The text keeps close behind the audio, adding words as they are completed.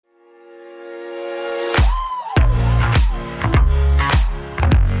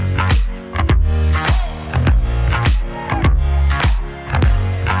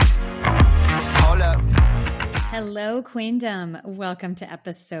Hello, Queendom. Welcome to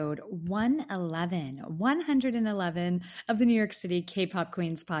episode 111 of the New York City K-Pop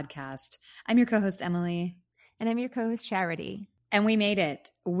Queens podcast. I'm your co-host, Emily. And I'm your co-host, Charity. And we made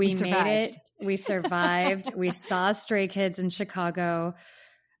it. We survived. made it. We survived. We saw Stray Kids in Chicago.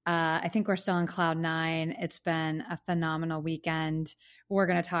 I think we're still on cloud nine. It's been a phenomenal weekend. We're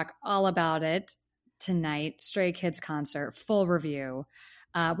going to talk all about it tonight. Stray Kids concert, full review.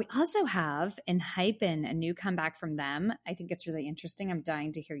 We also have Enhypen, a new comeback from them. I think it's really interesting. I'm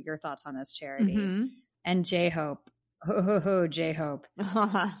dying to hear your thoughts on this, Charity. Mm-hmm. And J-Hope. J-Hope.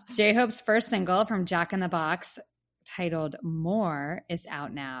 J-Hope's first single from Jack in the Box, titled More, is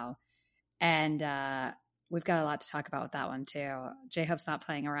out now. And we've got a lot to talk about with that one, too. J-Hope's not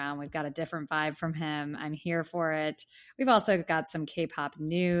playing around. We've got a different vibe from him. I'm here for it. We've also got some K-pop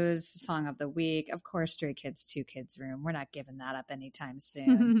news, song of the week. Of course, Stray Kids, Two Kids Room. We're not giving that up anytime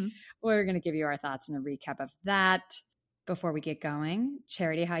soon. We're going to give you our thoughts and a recap of that. Before we get going,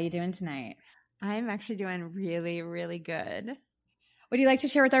 Charity, how you doing tonight? I'm actually doing really, really good. Would you like to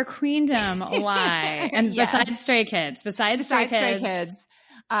share with our queendom why? And besides Stray Kids, besides Stray Kids.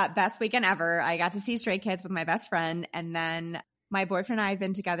 Best weekend ever. I got to see Stray Kids with my best friend. And then my boyfriend and I have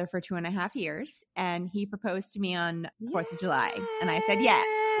been together for 2.5 years. And he proposed to me on 4th of July. And I said,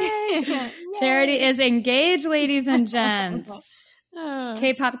 yes. Charity is engaged, ladies and gents.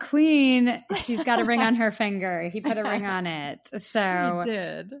 K-pop queen. She's got a ring on her finger. He put a ring on it. So he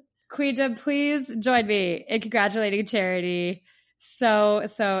did. Queendom, please join me in congratulating Charity. So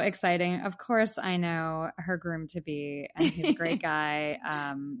exciting. Of course, I know her groom-to-be, and he's a great guy.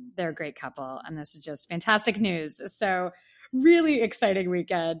 They're a great couple, and this is just fantastic news. So really exciting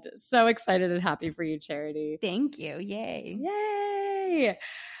weekend. So excited and happy for you, Charity. Thank you. Yay. Yay.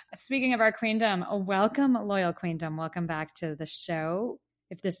 Speaking of our queendom, welcome, loyal queendom. Welcome back to the show.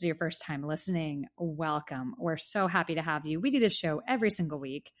 If this is your first time listening, welcome. We're so happy to have you. We do this show every single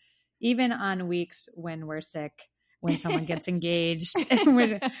week, even on weeks when we're sick, when someone gets engaged,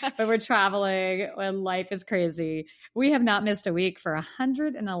 when we're traveling, when life is crazy. We have not missed a week for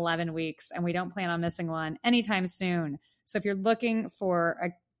 111 weeks, and we don't plan on missing one anytime soon. So if you're looking for a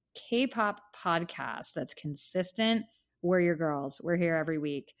K-pop podcast that's consistent, we're your girls. We're here every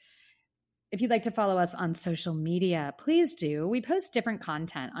week. If you'd like to follow us on social media, please do. We post different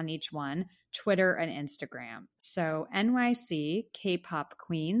content on each one, Twitter and Instagram. So NYC K-Pop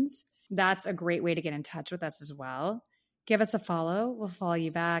Queens. That's a great way to get in touch with us as well. Give us a follow. We'll follow you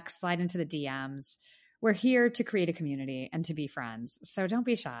back. Slide into the DMs. We're here to create a community and to be friends. So don't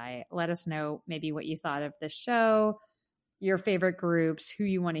be shy. Let us know maybe what you thought of the show, your favorite groups, who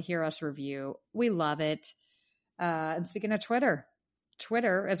you want to hear us review. We love it. And speaking of Twitter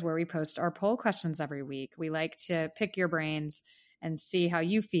is where we post our poll questions every week. We like to pick your brains and see how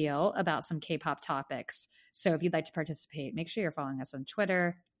you feel about some K-pop topics. So if you'd like to participate, make sure you're following us on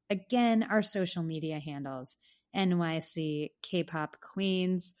Twitter. Again, our social media handles, NYC K-Pop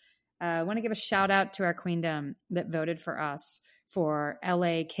Queens. I want to give a shout out to our queendom that voted for us for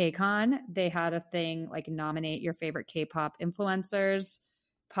LA KCON. They had a thing like nominate your favorite K-pop influencers.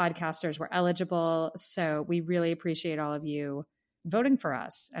 Podcasters were eligible. So we really appreciate all of you voting for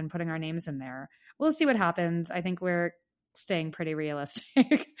us and putting our names in there. We'll see what happens. I think we're staying pretty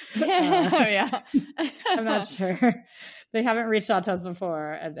realistic. I'm not sure. They haven't reached out to us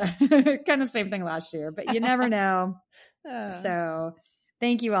before. And kind of same thing last year, but you never know. So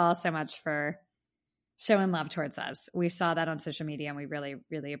thank you all so much for showing love towards us. We saw that on social media, and we really,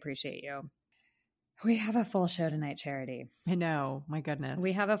 really appreciate you. We have a full show tonight, Charity. I know. My goodness.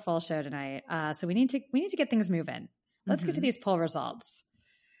 We have a full show tonight. So we need to get things moving. Let's get to these poll results.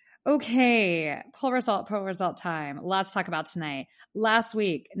 Okay, poll result time. Lots to talk about tonight. Last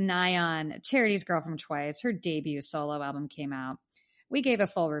week, Nayeon, Charity's girl from Twice, her debut solo album came out. We gave a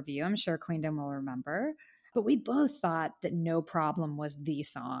full review. I'm sure Queendom will remember. But we both thought that No Problem was the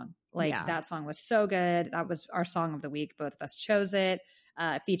song. That song was so good. That was our song of the week. Both of us chose it.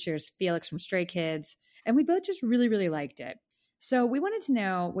 It features Felix from Stray Kids. And we both just really, really liked it. So we wanted to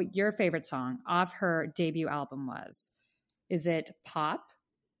know what your favorite song off her debut album was. Is it Pop,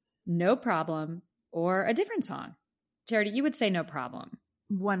 No Problem, or a different song? Charity, you would say No Problem.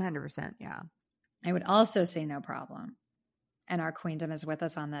 100%, yeah. I would also say No Problem. And our queendom is with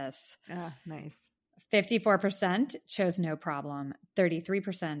us on this. Nice. 54% chose No Problem,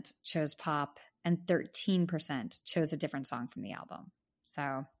 33% chose Pop, and 13% chose a different song from the album.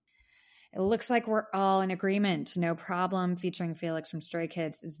 So it looks like we're all in agreement. No Problem, featuring Felix from Stray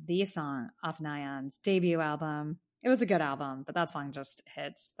Kids, is the song off Nayeon's debut album. It was a good album, but that song just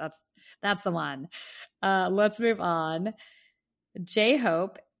hits. That's the one. Let's move on.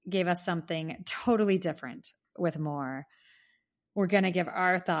 J-Hope gave us something totally different. with more. We're going to give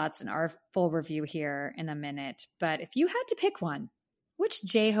our thoughts and our full review here in a minute. But if you had to pick one, which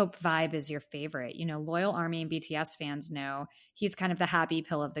J-Hope vibe is your favorite? You know, loyal ARMY and BTS fans know he's kind of the happy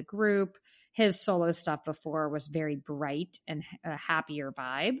pill of the group. His solo stuff before was very bright and a happier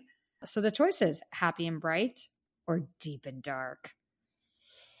vibe. So the choice is happy and bright or deep and dark.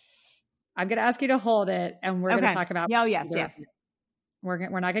 I'm going to ask you to hold it, and we're going to talk about. Oh, yes. We're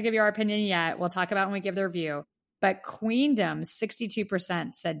not going to give you our opinion yet. We'll talk about when we give the review. But Queendom,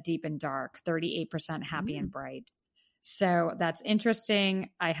 62% said deep and dark, 38% happy and bright. So that's interesting.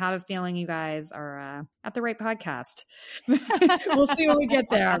 I have a feeling you guys are at the right podcast. We'll see when we get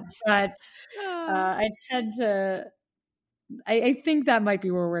there. But I think that might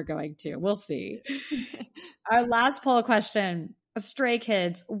be where we're going to. We'll see. Our last poll question, Stray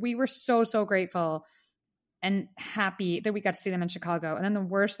Kids. We were so, so grateful and happy that we got to see them in Chicago. And then the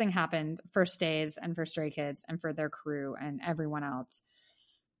worst thing happened for Stays and for Stray Kids and for their crew and everyone else.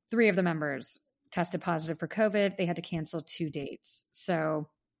 3 of the members tested positive for COVID. They had to cancel 2 dates. So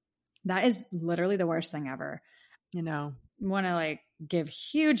that is literally the worst thing ever. You know, want to give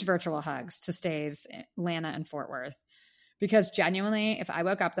huge virtual hugs to Stays, Atlanta, and Fort Worth, because genuinely, if I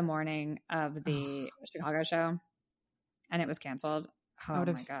woke up the morning of the Chicago show and it was canceled, oh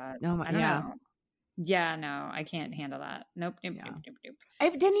my God. No, I don't know. Yeah, no, I can't handle that. Nope. It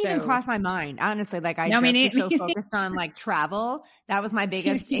didn't even cross my mind, honestly. I was so focused on travel. That was my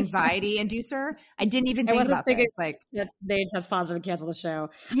biggest anxiety inducer. I didn't even think about this. They test positive and cancel the show.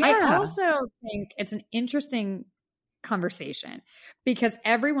 Yeah. I also think it's an interesting conversation because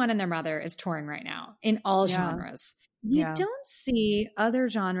everyone and their mother is touring right now in all genres. You don't see other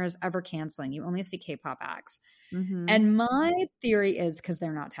genres ever canceling. You only see K-pop acts. Mm-hmm. And my theory is because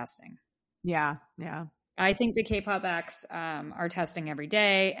they're not testing. Yeah. I think the K-pop acts are testing every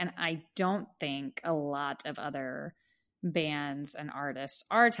day, and I don't think a lot of other bands and artists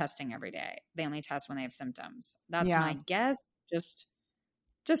are testing every day. They only test when they have symptoms. That's my guess. Just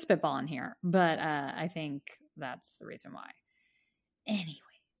spitballing here, but I think that's the reason why. Anyways,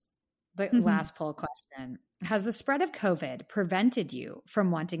 the last poll question: has the spread of COVID prevented you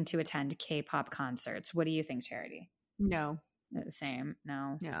from wanting to attend K-pop concerts? What do you think, Charity? No. Same.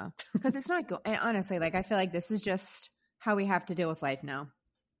 No. Yeah. Because it's not honestly, I feel like this is just how we have to deal with life now.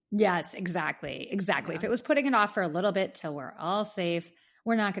 Yes, exactly. Yeah. If it was putting it off for a little bit till we're all safe,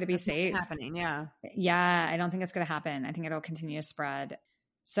 we're not going to be safe. Happening. Yeah. Yeah. I don't think it's going to happen. I think it'll continue to spread.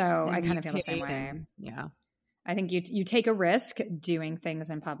 So I kind of feel the same way. Yeah. I think you take a risk doing things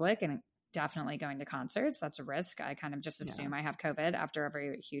in public and definitely going to concerts. That's a risk. I kind of just assume I have COVID after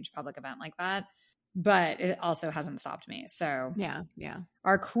every huge public event like that. But it also hasn't stopped me. So yeah.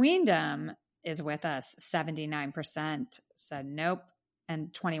 Our Queendom is with us. 79% said nope,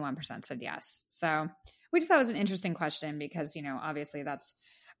 and 21% said yes. So we just thought it was an interesting question because, obviously that's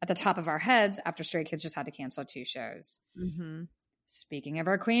at the top of our heads after Stray Kids just had to cancel 2 shows. Mm-hmm. Speaking of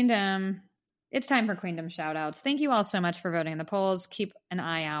our Queendom, it's time for Queendom shoutouts. Thank you all so much for voting in the polls. Keep an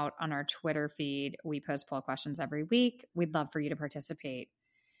eye out on our Twitter feed. We post poll questions every week. We'd love for you to participate.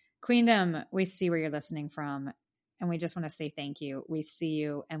 Queendom, we see where you're listening from, and we just want to say thank you. We see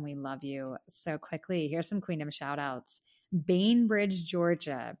you, and we love you. So quickly, here's some Queendom shout-outs. Bainbridge,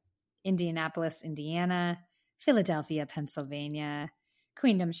 Georgia. Indianapolis, Indiana. Philadelphia, Pennsylvania.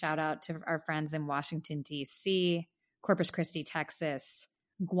 Queendom shout-out to our friends in Washington, D.C., Corpus Christi, Texas.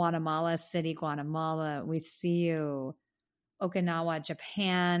 Guatemala City, Guatemala. We see you. Okinawa,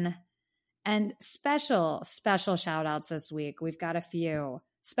 Japan. And special shout-outs this week. We've got a few.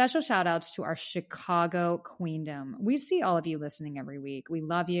 Special shout outs to our Chicago Queendom. We see all of you listening every week. We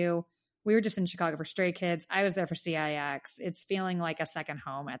love you. We were just in Chicago for Stray Kids. I was there for CIX. It's feeling like a second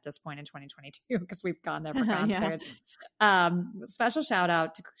home at this point in 2022 because we've gone there for concerts. Special shout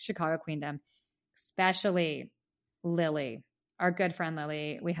out to Chicago Queendom, especially Lily, our good friend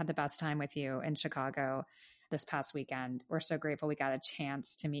Lily. We had the best time with you in Chicago this past weekend. We're so grateful we got a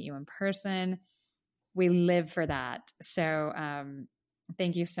chance to meet you in person. We live for that. So,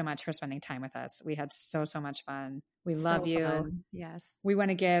 thank you so much for spending time with us. We had so much fun. We love you. Fun. Yes. We want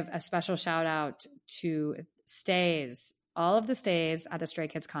to give a special shout out to Stays, all of the Stays at the Stray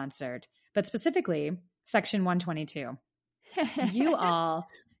Kids concert, but specifically Section 122. You all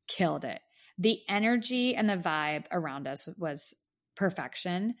killed it. The energy and the vibe around us was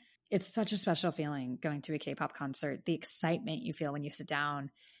perfection. It's such a special feeling going to a K-pop concert, the excitement you feel when you sit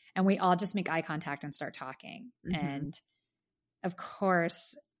down and we all just make eye contact and start talking. Mm-hmm. And of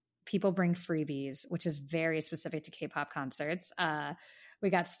course, people bring freebies, which is very specific to K-pop concerts.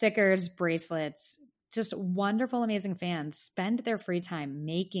 We got stickers, bracelets, just wonderful, amazing fans spend their free time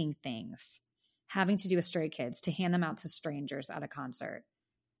making things, having to do with Stray Kids to hand them out to strangers at a concert.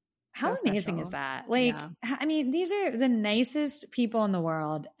 How So amazing special. is that? Like, Yeah. I mean, these are the nicest people in the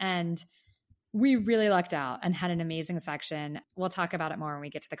world, and we really lucked out and had an amazing section. We'll talk about it more when we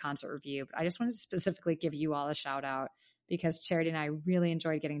get to the concert review, but I just wanted to specifically give you all a shout out because Charity and I really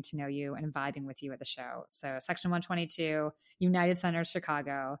enjoyed getting to know you and vibing with you at the show. So section 122, United Center,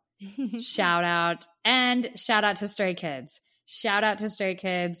 Chicago, shout out, and shout out to Stray Kids. Shout out to Stray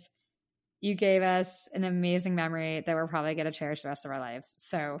Kids. You gave us an amazing memory that we're probably going to cherish the rest of our lives.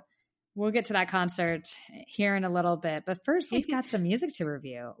 So we'll get to that concert here in a little bit. But first, we've got some music to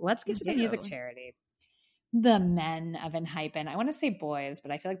review. Let's get to the music, Charity. The men of Enhypen. I want to say boys,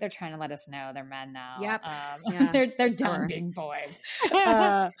 but I feel like they're trying to let us know they're men now. Yep. Yeah. they're done being boys.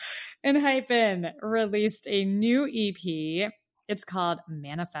 Enhypen released a new EP. It's called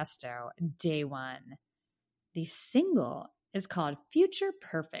Manifesto Day One. The single is called Future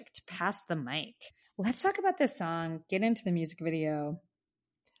Perfect, Pass the Mic. Let's talk about this song, get into the music video.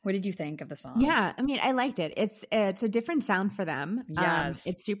 What did you think of the song? Yeah, I mean, I liked it. It's a different sound for them. Yes.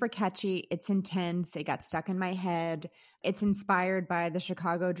 It's super catchy. It's intense. It got stuck in my head. It's inspired by the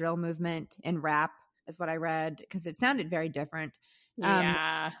Chicago drill movement and rap is what I read because it sounded very different.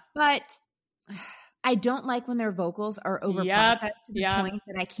 Yeah. But I don't like when their vocals are over-processed to the point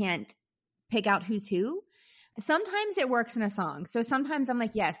that I can't pick out who's who. Sometimes it works in a song. So sometimes I'm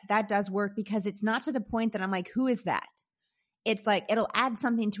like, yes, that does work because it's not to the point that I'm like, who is that? It's like, it'll add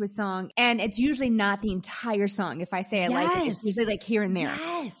something to a song and it's usually not the entire song. If I say I like it, it's usually like here and there.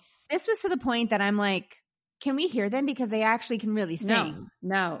 Yes. This was to the point that I'm like, can we hear them? Because they actually can really sing.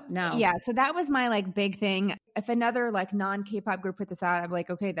 No. Yeah. So that was my like big thing. If another like non-K-pop group put this out, I'm like,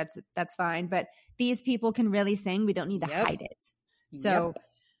 okay, that's fine. But these people can really sing. We don't need to hide it. So,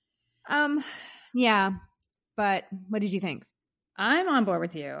 yeah. But what did you think? I'm on board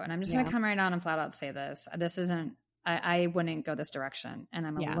with you. And I'm just going to come right on and flat out say this. This isn't, I wouldn't go this direction. And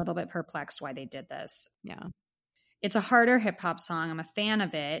I'm a little bit perplexed why they did this. Yeah. It's a harder hip hop song. I'm a fan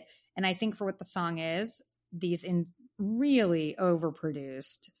of it. And I think for what the song is, these really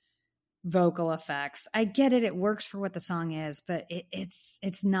overproduced vocal effects. I get it. It works for what the song is, but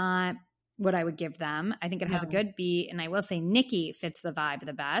it's not what I would give them. I think it has a good beat. And I will say Nicki fits the vibe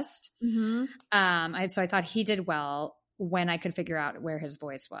the best. Mm-hmm. So I thought he did well when I could figure out where his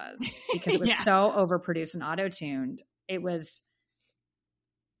voice was because it was so overproduced and auto-tuned. It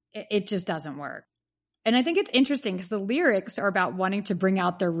just doesn't work. And I think it's interesting because the lyrics are about wanting to bring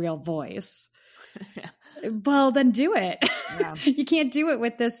out their real voice. Well, then do it. Yeah. You can't do it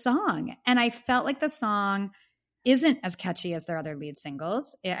with this song. And I felt like the song isn't as catchy as their other lead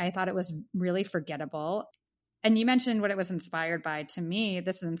singles. I thought it was really forgettable. And you mentioned what it was inspired by. To me,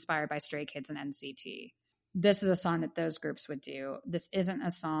 this is inspired by Stray Kids and NCT. This is a song that those groups would do. This isn't a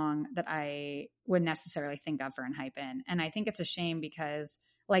song that I would necessarily think of for Enhypen. And I think it's a shame because,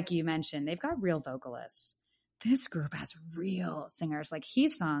 like you mentioned, they've got real vocalists. This group has real singers. Like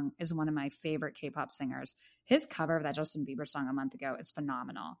Heesung is one of my favorite K-pop singers. His cover of that Justin Bieber song a month ago is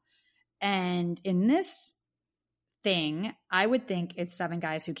phenomenal. And in this thing, I would think it's 7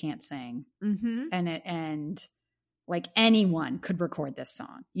 guys who can't sing. Mm-hmm. And like anyone could record this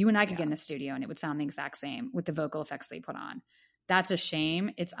song. You and I could get in the studio and it would sound the exact same with the vocal effects they put on. That's a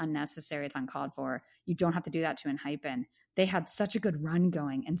shame. It's unnecessary. It's uncalled for. You don't have to do that to Enhypen. They had such a good run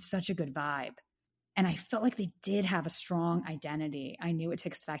going and such a good vibe. And I felt like they did have a strong identity. I knew what to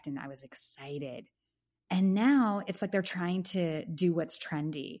expect and I was excited. And now it's like they're trying to do what's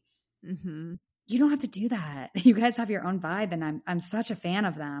trendy. Mm-hmm. You don't have to do that. You guys have your own vibe and I'm such a fan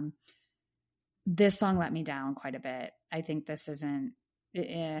of them. This song let me down quite a bit. I think this isn't,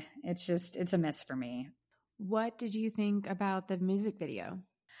 it's a miss for me. What did you think about the music video?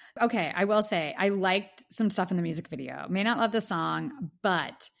 Okay, I will say I liked some stuff in the music video. May not love the song,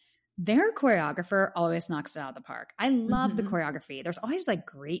 but their choreographer always knocks it out of the park. I love the choreography. There's always like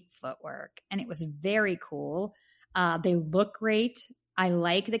great footwork and it was very cool. They look great. I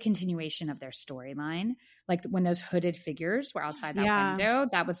like the continuation of their storyline. Like when those hooded figures were outside that window,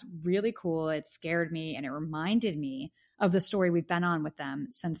 that was really cool. It scared me and it reminded me of the story we've been on with them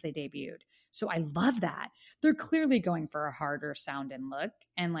since they debuted. So I love that. They're clearly going for a harder sound and look.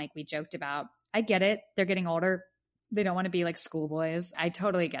 And like we joked about, I get it. They're getting older. They don't want to be like schoolboys. I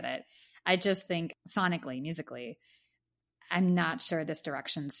totally get it. I just think sonically, musically, I'm not sure this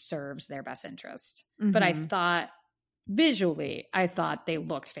direction serves their best interest. Mm-hmm. But I thought visually, I thought they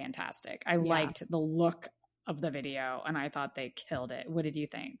looked fantastic. I liked the look of the video and I thought they killed it. What did you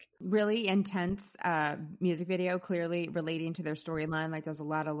think? Really intense music video, clearly relating to their storyline. Like there's a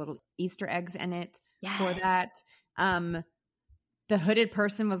lot of little Easter eggs in it for that. the hooded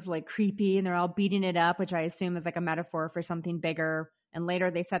person was like creepy and they're all beating it up, which I assume is like a metaphor for something bigger. And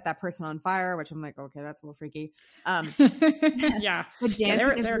later they set that person on fire, which I'm like, okay, that's a little freaky. Yeah. The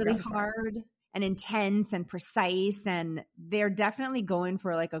dancing is really hard hard and intense and precise. And they're definitely going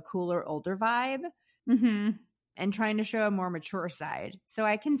for like a cooler, older vibe and trying to show a more mature side. So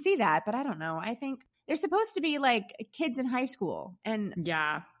I can see that, but I don't know. I think they're supposed to be like kids in high school. And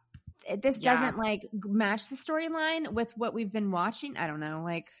this doesn't like match the storyline with what we've been watching. I don't know.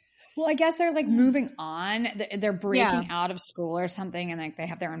 Like, well, I guess they're like moving on. They're breaking out of school or something, and like they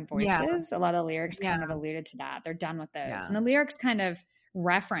have their own voices. A lot of lyrics kind of alluded to that. They're done with those, and the lyrics kind of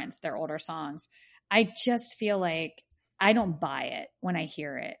reference their older songs. I just feel like I don't buy it when I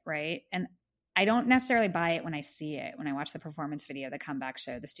hear it, right? And I don't necessarily buy it when I see it. When I watch the performance video, the comeback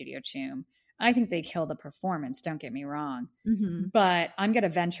show, the Studio Choom, I think they killed the performance. Don't get me wrong, but I'm going to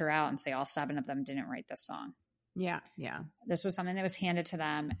venture out and say all 7 of them didn't write this song. Yeah. This was something that was handed to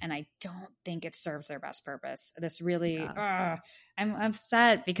them, and I don't think it serves their best purpose. This really, I'm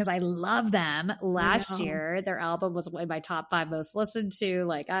upset because I love them. Last year, their album was my top 5 most listened to.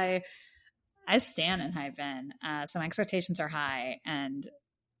 Like I stand in Hypen, so my expectations are high, and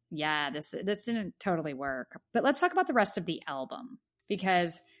this didn't totally work. But let's talk about the rest of the album,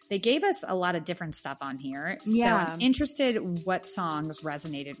 because they gave us a lot of different stuff on here. So I'm interested what songs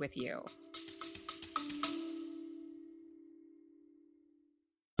resonated with you.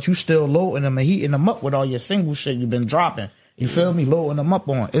 You still loading them and heating them up with all your single shit you've been dropping. You feel me? Loading them up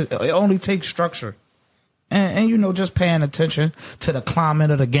on. It only takes structure. And you know, just paying attention to the climate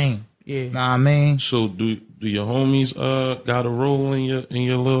of the game. Yeah. Know what I mean? So do your homies got a role in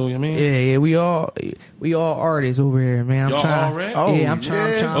your little, you mean? Yeah, we all artists over here, man. I'm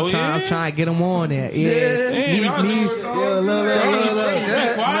trying to get them on there.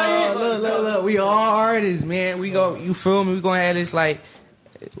 Look, we all artists, man. You feel me? We gonna have this like,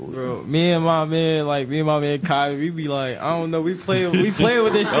 bro, me and my man Kai, we be like, I don't know, we play with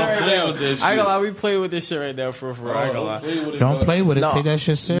this shit right now. I ain't gonna lie, we play with this shit right now for I ain't gonna lie. Don't play with it. Take that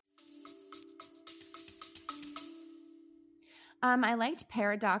shit serious. I liked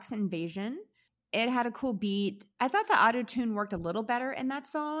Paradox Invasion. It had a cool beat. I thought the auto-tune worked a little better in that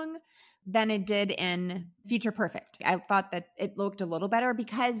song than it did in Future Perfect. I thought that it looked a little better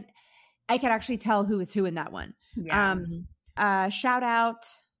because I could actually tell who was who in that one. Shout Out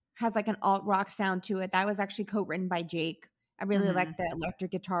has like an alt rock sound to it. That was actually co-written by Jake. I really like the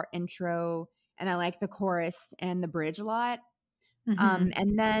electric guitar intro, and I like the chorus and the bridge a lot.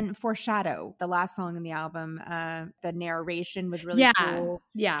 And then Foreshadow, the last song in the album, the narration was really cool.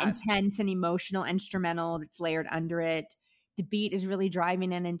 Yeah. Intense and emotional instrumental that's layered under it. The beat is really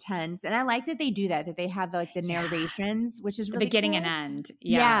driving and intense. And I like that they do that they have the narrations, which is really beginning cool. and end.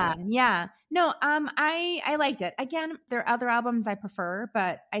 Yeah. No, I liked it. Again, there are other albums I prefer,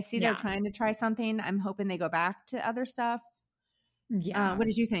 but I see they're trying to try something. I'm hoping they go back to other stuff. Yeah. What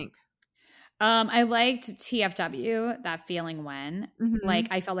did you think? I liked TFW, That Feeling When. Like,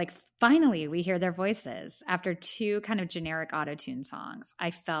 I felt like finally we hear their voices after 2 kind of generic auto-tune songs.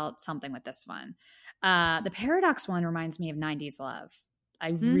 I felt something with this one. The Paradox one reminds me of 90s Love. I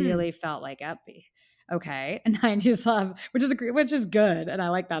really felt like, okay, 90s Love, which is good, and I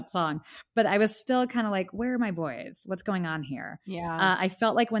like that song. But I was still kind of like, where are my boys? What's going on here? Yeah. I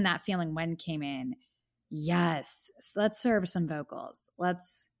felt like when That Feeling When came in, yes, so let's serve some vocals.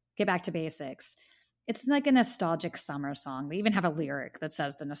 Let's get back to basics. It's like a nostalgic summer song. They even have a lyric that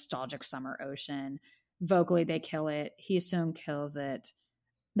says the nostalgic summer ocean. Vocally, they kill it. Heesung kills it.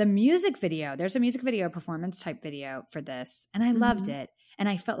 The music video, there's a music video performance type video for this, and I loved it. And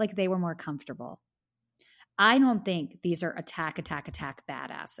I felt like they were more comfortable. I don't think these are attack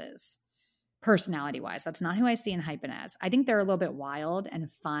badasses, personality-wise. That's not who I see in Hypen as. I think they're a little bit wild and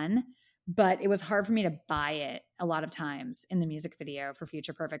fun, but it was hard for me to buy it a lot of times in the music video for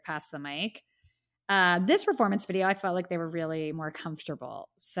Future Perfect Pass the Mic. This performance video, I felt like they were really more comfortable.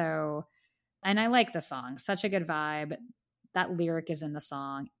 So, and I like the song. Such a good vibe. That lyric is in the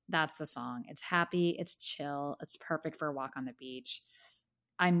song. That's the song. It's happy. It's chill. It's perfect for a walk on the beach.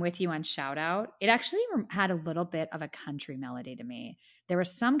 I'm with you on Shout Out. It actually had a little bit of a country melody to me. There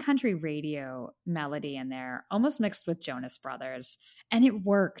was some country radio melody in there, almost mixed with Jonas Brothers, and it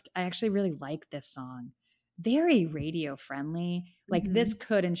worked. I actually really like this song. Very radio friendly. Like this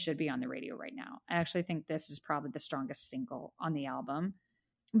could and should be on the radio right now. I actually think this is probably the strongest single on the album.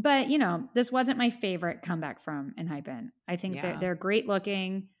 But, you know, this wasn't my favorite comeback from Enhypen. I think they're great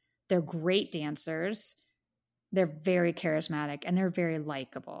looking. They're great dancers. They're very charismatic and they're very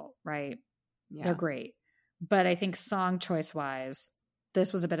likable, right? Yeah. They're great. But I think song choice wise,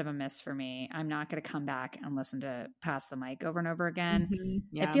 this was a bit of a miss for me. I'm not going to come back and listen to Pass the Mic over and over again.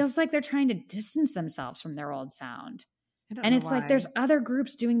 Yeah. It feels like they're trying to distance themselves from their old sound. I don't And know it's like why. there's other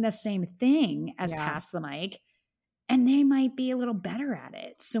groups doing the same thing as Yeah. Pass the Mic, and they might be a little better at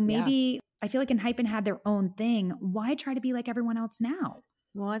it. So maybe I feel like Enhypen had their own thing. Why try to be like everyone else now?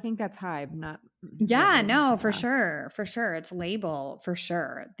 Well, I think that's hype, not. Yeah, no, for Yeah. sure. For sure. It's label for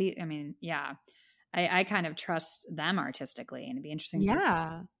sure. I kind of trust them artistically, and it'd be interesting to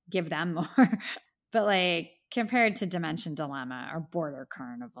Yeah. give them more. But like compared to Dimension Dilemma or Border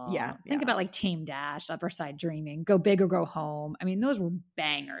Carnival, Yeah, think yeah. about like Team Dash, Upper Side Dreaming, Go Big or Go Home. I mean, those were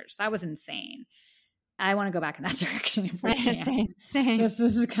bangers. That was insane. I want to go back in that direction if we can. Same. This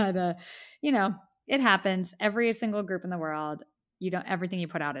is kind of, it happens. Every single group in the world, everything you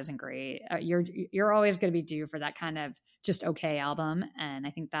put out isn't great. You're always going to be due for that kind of just okay album, and I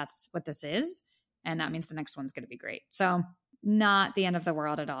think that's what this is, and that means the next one's going to be great. So not the end of the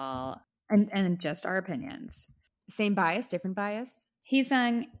world at all, and just our opinions. Same bias, different bias.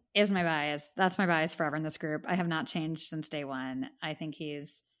 Heesung is my bias. That's my bias forever in this group. I have not changed since day one. I think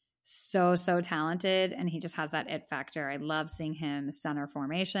he's so talented, and he just has that it factor. I love seeing him center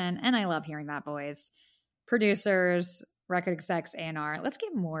formation, and I love hearing that voice. Producers, record execs, A&R, let's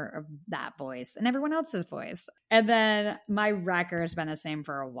get more of that voice and everyone else's voice. And then my wrecker has been the same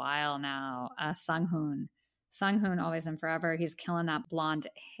for a while now. Sunghoon. Sunghoon, always and forever. He's killing that blonde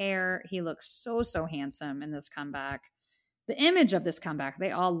hair. He looks so handsome in this comeback. The image of this comeback,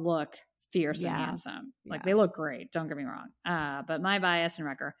 they all look fierce and handsome. Like they look great. Don't get me wrong. But my bias and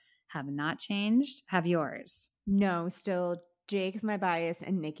wrecker have not changed. Have yours? No, still Jake is my bias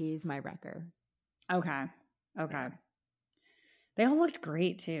and Nikki is my wrecker. Okay. They all looked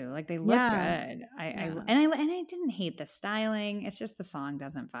great too. Like they look good. I didn't hate the styling. It's just the song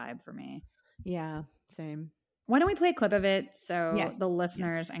doesn't vibe for me. Yeah, same. Why don't we play a clip of it so Yes. the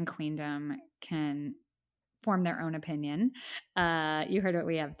listeners and Queendom can form their own opinion? You heard what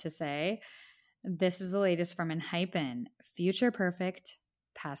we have to say. This is the latest from Enhypen. Future Perfect.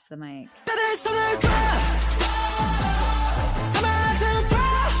 Pass the Mic.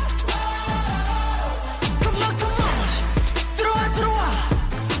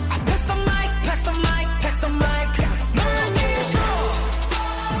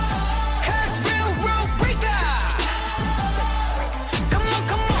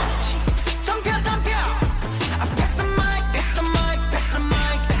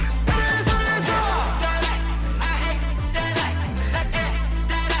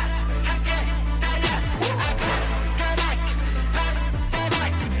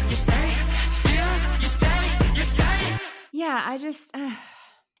 Yeah, I just,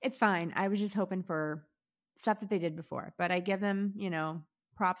 it's fine. I was just hoping for stuff that they did before, but I give them,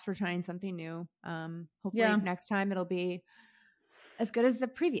 props for trying something new. Hopefully next time it'll be as good as the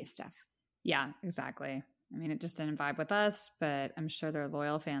previous stuff. Yeah, exactly. I mean, it just didn't vibe with us, but I'm sure their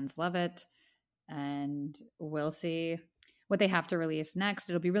loyal fans love it. And we'll see what they have to release next.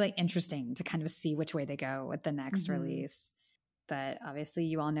 It'll be really interesting to kind of see which way they go with the next release. But obviously,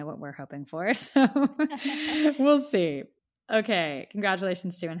 you all know what we're hoping for. So we'll see. Okay.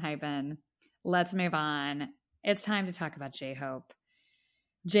 Congratulations to Enhypen. Let's move on. It's time to talk about J-Hope.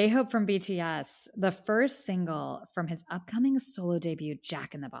 J-Hope from BTS, the first single from his upcoming solo debut,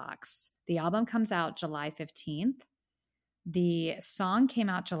 Jack in the Box. The album comes out July 15th. The song came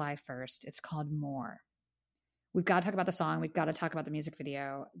out July 1st. It's called More. We've got to talk about the song. We've got to talk about the music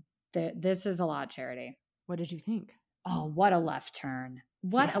video. This is a lot, Charity. What did you think? Oh, what a left turn.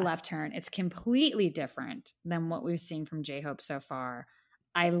 What a left turn. It's completely different than what we've seen from J-Hope so far.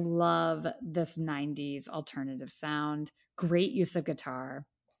 I love this 90s alternative sound. Great use of guitar.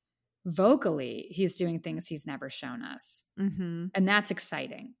 Vocally, he's doing things he's never shown us. Mm-hmm. And that's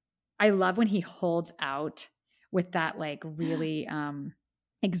exciting. I love when he holds out with that like really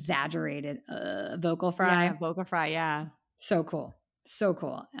exaggerated vocal fry. Yeah, vocal fry, yeah. So cool. So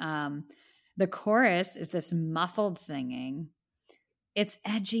cool. The chorus is this muffled singing. It's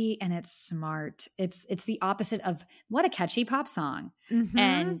edgy and it's smart. It's the opposite of what a catchy pop song. Mm-hmm.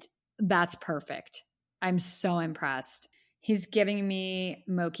 And that's perfect. I'm so impressed. He's giving me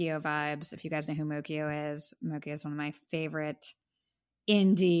Mokyo vibes. If you guys know who Mokyo is one of my favorite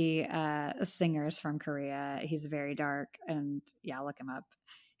indie singers from Korea. He's very dark, and look him up.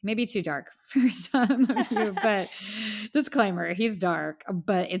 Maybe too dark for some of you, but disclaimer, he's dark,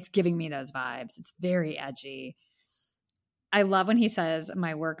 but it's giving me those vibes. It's very edgy. I love when he says,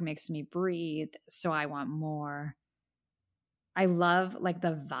 my work makes me breathe, so I want more. I love like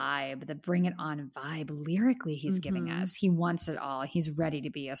the vibe, the bring it on vibe lyrically he's giving us. He wants it all. He's ready to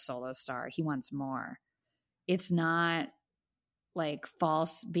be a solo star. He wants more. It's not like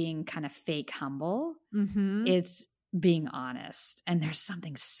false being kind of fake humble. Mm-hmm. It's being honest. And there's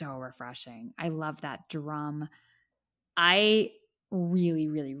something so refreshing. I love that drum. I really,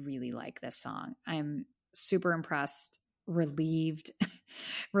 really, really like this song. I'm super impressed, relieved,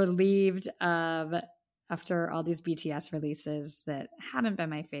 relieved after all these BTS releases that haven't been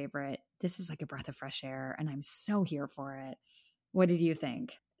my favorite. This is like a breath of fresh air, and I'm so here for it. What did you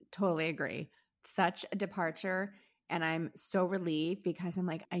think? Totally agree. Such a departure. And I'm so relieved because I'm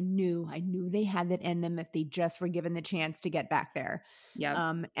like, I knew they had that in them if they just were given the chance to get back there.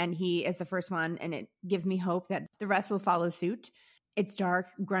 Yeah. And he is the first one, and it gives me hope that the rest will follow suit. It's dark,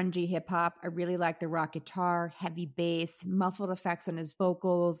 grungy hip hop. I really like the rock guitar, heavy bass, muffled effects on his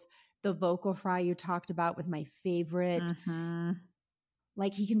vocals. The vocal fry you talked about was my favorite. Mm-hmm.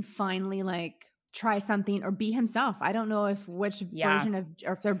 Like he can finally like try something or be himself. I don't know which version of,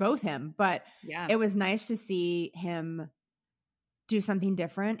 or if they're both him, but it was nice to see him do something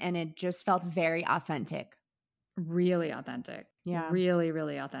different, and it just felt very authentic. Really authentic. Yeah. Really,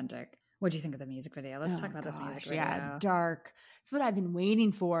 really authentic. What do you think of the music video? Let's talk about this music video. Yeah, dark. It's what I've been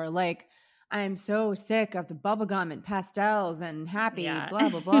waiting for. Like, I'm so sick of the bubblegum and pastels and happy, blah,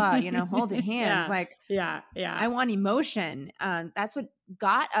 blah, blah, holding hands. I want emotion. That's what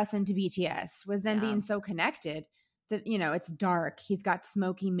got us into BTS, was them being so connected that, it's dark. He's got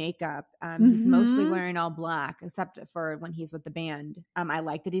smoky makeup. He's mostly wearing all black, except for when he's with the band. I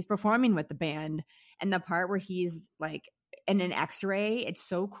like that he's performing with the band. And the part where he's like in an x-ray, it's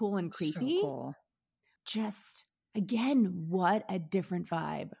so cool and creepy. So cool. Just, again, what a different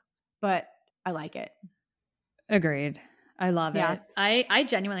vibe. But I like it. Agreed. I love it. I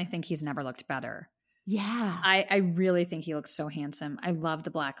genuinely think he's never looked better. Yeah. I really think he looks so handsome. I love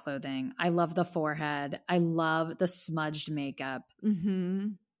the black clothing. I love the forehead. I love the smudged makeup. Mm-hmm.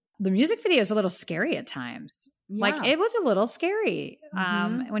 The music video is a little scary at times. Yeah. Like, it was a little scary.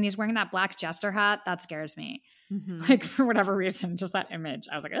 Mm-hmm. When he's wearing that black jester hat, that scares me. Mm-hmm. Like, for whatever reason, just that image.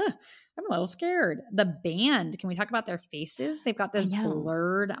 I was like, ugh, I'm a little scared. The band, can we talk about their faces? They've got this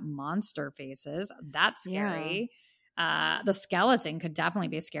blurred monster faces. That's scary. Yeah. The skeleton could definitely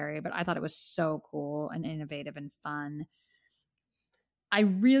be scary, but I thought it was so cool and innovative and fun. I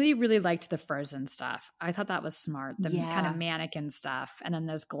really, really liked the Frozen stuff. I thought that was smart. The kind of mannequin stuff. And then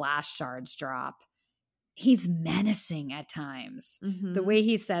those glass shards drop. He's menacing at times. Mm-hmm. The way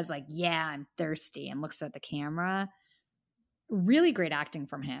he says, like, yeah, I'm thirsty, and looks at the camera. Really great acting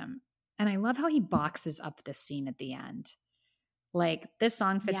from him. And I love how he boxes up this scene at the end. Like, this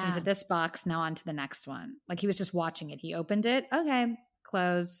song fits into this box, now on to the next one. Like, he was just watching it. He opened it. Okay,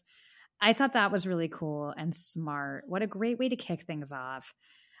 close. I thought that was really cool and smart. What a great way to kick things off.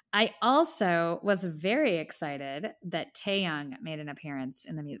 I also was very excited that Taeyang made an appearance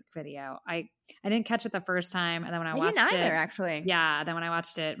in the music video. I didn't catch it the first time, and then when I watched didn't it, either, actually. Yeah, then when I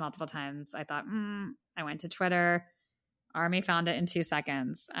watched it multiple times, I thought, I went to Twitter. Army found it in 2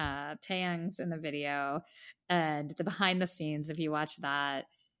 seconds. Taeyang's in the video, and the behind the scenes, if you watch that,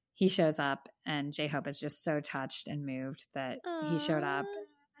 he shows up, and J-Hope is just so touched and moved that he showed up,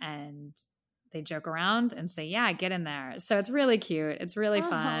 and they joke around and say, yeah, get in there. So it's really cute. It's really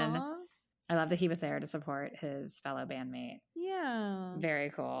fun. I love that he was there to support his fellow bandmate. Yeah.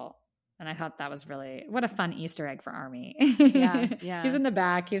 Very cool. And I thought that was really, what a fun Easter egg for Army. Yeah. He's in the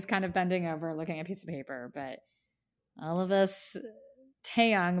back. He's kind of bending over, looking at a piece of paper. But all of us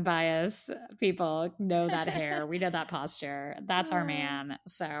Taeyang bias people know that hair. We know that posture. That's our man.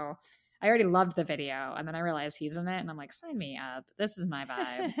 So I already loved the video. And then I realized he's in it. And I'm like, sign me up. This is my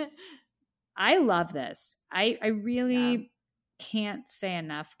vibe. I love this. I really can't say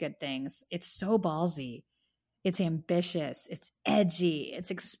enough good things. It's so ballsy. It's ambitious. It's edgy.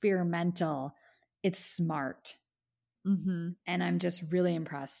 It's experimental. It's smart. Mm-hmm. And I'm just really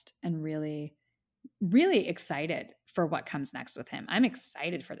impressed and really, really excited for what comes next with him. I'm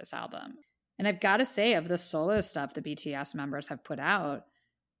excited for this album. And I've got to say, of the solo stuff the BTS members have put out,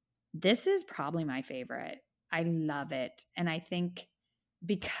 this is probably my favorite. I love it. And I think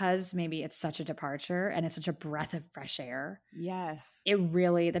because maybe it's such a departure and it's such a breath of fresh air. Yes. It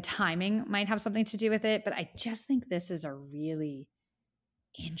really, the timing might have something to do with it, but I just think this is a really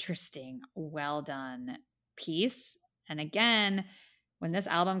interesting, well done piece. And again, when this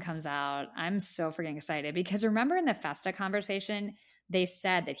album comes out, I'm so freaking excited because remember in the Festa conversation, they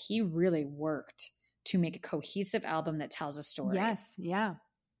said that he really worked to make a cohesive album that tells a story. Yes. Yeah.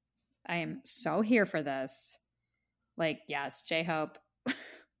 I am so here for this. Like, yes, J-Hope.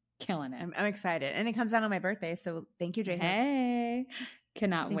 Killing it. I'm excited. And it comes out on my birthday. So thank you, J-Hope. Hey.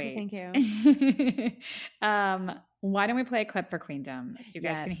 Cannot wait. Thank you. Why don't we play a clip for Queendom so you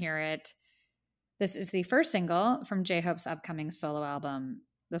guys can hear it? This is the first single from J-Hope's upcoming solo album.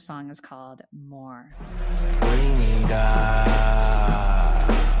 The song is called More. Bring it up.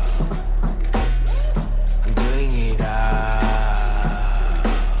 Bring it up.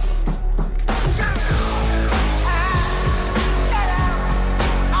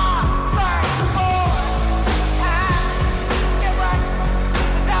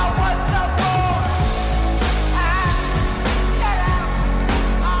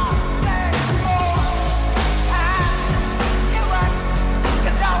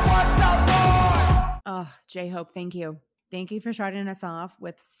 Oh, J-Hope, thank you. Thank you for starting us off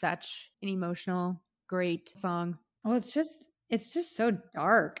with such an emotional, great song. Well, it's just so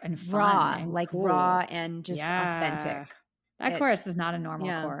dark and fun Raw, and like cool. raw and just authentic. That chorus is not a normal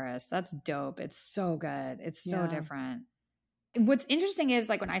yeah. chorus. That's dope. It's so good. It's so Yeah. different. What's interesting is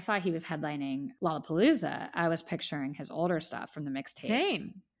like when I saw he was headlining Lollapalooza, I was picturing his older stuff from the mixtapes.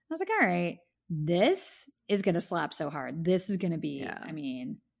 Same. I was like, all right, this is going to slap so hard. This is going to be, Yeah. I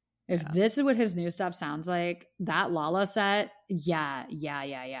mean, if this is what his new stuff sounds like, that Lala set, yeah.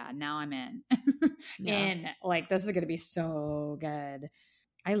 Now I'm in. Yeah. And like, this is going to be so good.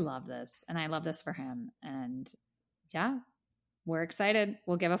 I love this. And I love this for him. And yeah, we're excited.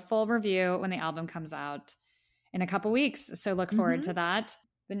 We'll give a full review when the album comes out in a couple weeks. So look forward to that.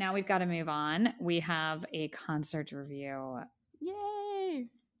 But now we've got to move on. We have a concert review. Yay.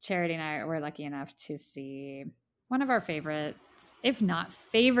 Charity and I were lucky enough to see one of our favorites, if not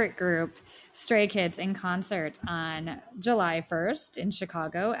favorite group, Stray Kids, in concert on July 1st in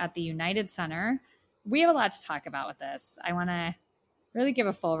Chicago at the United Center. We have a lot to talk about with this. I want to really give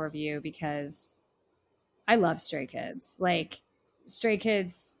a full review because I love Stray Kids. Like, Stray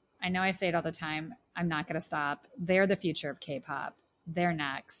Kids, I know I say it all the time. I'm not going to stop. They're the future of K-pop. They're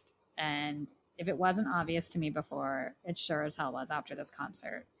next. And if it wasn't obvious to me before, it sure as hell was after this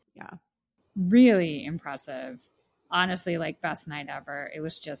concert. Yeah. Really impressive. Honestly, like best night ever. It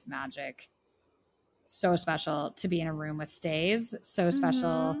was just magic. So special to be in a room with Stays. So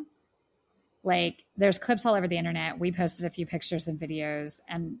special. Like there's clips all over the internet. We posted a few pictures and videos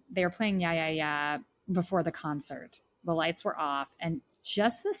and they were playing Yeah, Yeah, Yeah before the concert. The lights were off and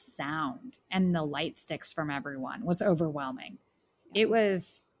just the sound and the light sticks from everyone was overwhelming. It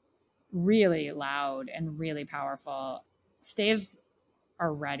was really loud and really powerful. Stays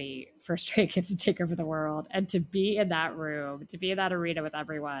are ready for Stray Kids to take over the world and to be in that room, to be in that arena with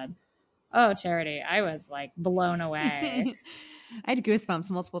everyone. Oh, Charity, I was like blown away. I had goosebumps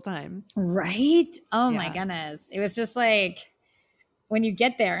multiple times. Right? Oh my Yeah. goodness. It was just like when you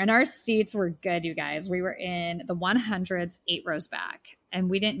get there, and our seats were good, you guys. We were in the 100s, 8 rows back, and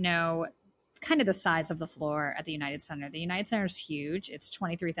we didn't know kind of the size of the floor at the United Center. The United Center is huge. It's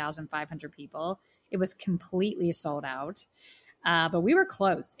 23,500 people. It was completely sold out. But we were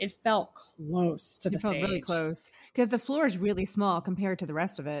close. It felt close to the It felt stage. really close because the floor is really small compared to the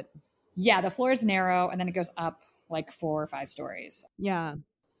rest of it. Yeah, the floor is narrow, and then it goes up like 4 or 5 stories. Yeah.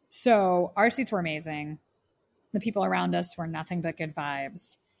 So our seats were amazing. The people around us were nothing but good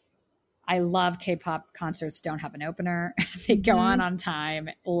vibes. I love K-pop concerts don't have an opener. They go on time.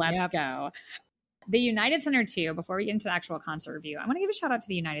 Let's go. The United Center too, before we get into the actual concert review, I want to give a shout out to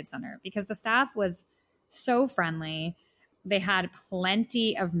the United Center because the staff was so friendly. They had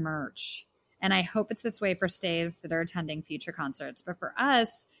plenty of merch. And I hope it's this way for Stays that are attending future concerts. But for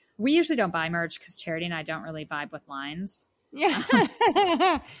us, we usually don't buy merch because Charity and I don't really vibe with lines. Yeah.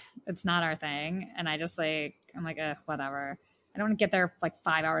 It's not our thing. And I just like, I'm like, whatever. I don't want to get there like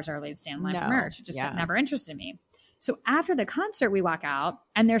 5 hours early to stand in line for merch. It just never interested me. So after the concert, we walk out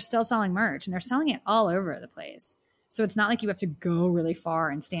and they're still selling merch and they're selling it all over the place. So it's not like you have to go really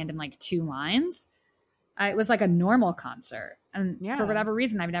far and stand in like 2 lines. It was like a normal concert. And for whatever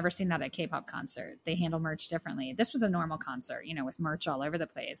reason, I've never seen that at a K-pop concert. They handle merch differently. This was a normal concert, you know, with merch all over the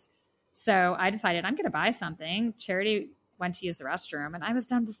place. So I decided I'm going to buy something. Charity went to use the restroom and I was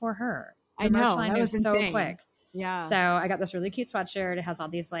done before her. The merch line moves so quick. Yeah. So I got this really cute sweatshirt. It has all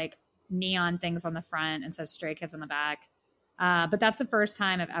these like neon things on the front and says Stray Kids on the back. But that's the first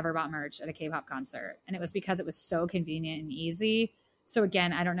time I've ever bought merch at a K-pop concert. And it was because it was so convenient and easy. So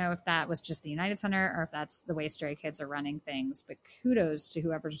again, I don't know if that was just the United Center or if that's the way Stray Kids are running things, but kudos to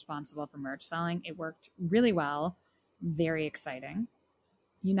whoever's responsible for merch selling. It worked really well. Very exciting.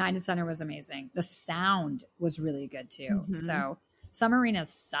 United Center was amazing. The sound was really good too. So some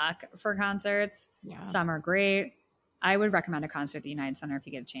arenas suck for concerts. Yeah. Some are great. I would recommend a concert at the United Center if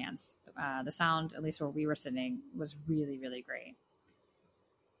you get a chance. The sound, at least where we were sitting, was really, really great.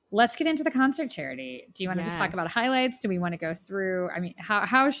 let's get into the concert, Charity. Do you want to just talk Yes. about highlights? Do we want to go through? I mean,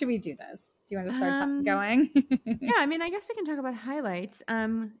 how should we do this? Do you want to start going? Yeah, I mean, I guess we can talk about highlights.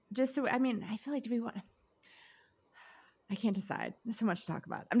 Just so, I mean, I feel like, do we want? I can't decide. There's so much to talk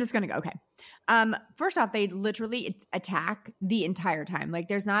about. I'm just gonna go. Okay. First off, they literally attack the entire time. Like,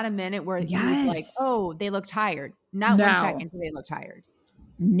 there's not a minute where you're like, Yes. oh, they look tired. Not No. 1 second do they look tired.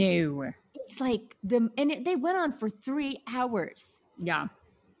 No. It's like they went on for 3 hours. Yeah.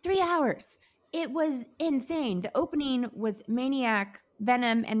 3 hours. It was insane. The opening was Maniac,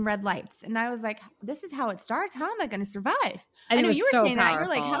 Venom, and Red Lights. And I was like, this is how it starts? How am I going to survive? And I know it was you were so saying powerful.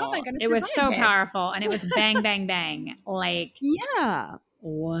 that. You're like, how am I going to survive? It was so it? powerful. And it was bang, bang, bang. Like, Yeah.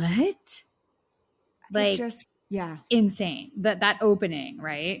 what? Like, yeah. insane. That opening,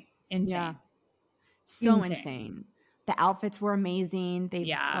 right? Insane. Yeah. So Insane. insane. The outfits were amazing.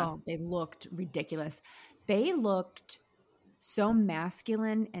 They looked ridiculous. They looked so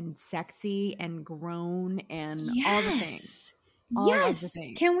masculine and sexy and grown and all the things. All of the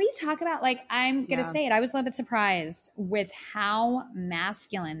things. Can we talk about, like, I'm going to Yeah. say it. I was a little bit surprised with how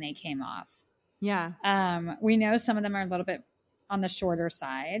masculine they came off. Yeah. We know some of them are a little bit on the shorter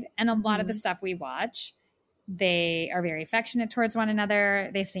side. And a lot of the Mhm. stuff we watch, they are very affectionate towards one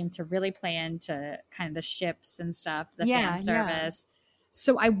another. They seem to really play into kind of the ships and stuff, the Yeah, fan service.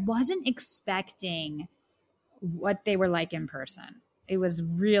 So I wasn't expecting what they were like in person. It was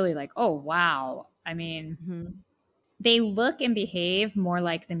really like, oh, wow. I mean, Mhm. they look and behave more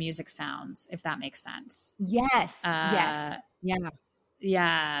like the music sounds, if that makes sense. Yes. Yes. Yeah.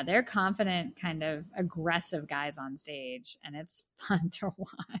 Yeah, they're confident, kind of aggressive guys on stage, and it's fun to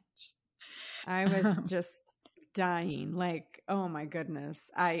watch. I was just dying. Like, oh my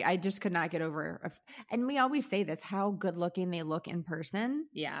goodness. I just could not get over. And we always say this, how good looking they look in person,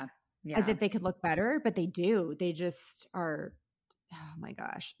 Yeah. as if they could look better, but they do. They just are, oh my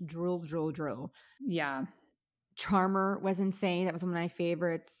gosh, drool. Yeah. Charmer was insane. That was one of my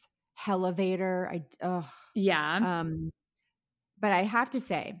favorites. Hellevator. Yeah. But I have to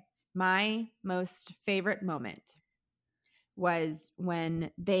say, my most favorite moment was when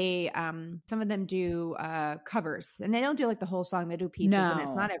they some of them do covers, and they don't do like the whole song, they do pieces, and it's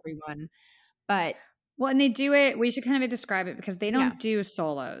No. not everyone, but Well, and they do it. We should kind of describe it because they don't Yeah. do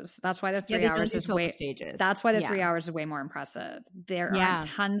solos. That's why the 3 they don't hours do is solo way. stages. That's why the Yeah. 3 hours is way more impressive. There Yeah. aren't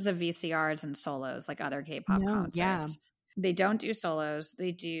tons of VCRs and solos like other K-pop No, concerts. yeah. They don't do solos.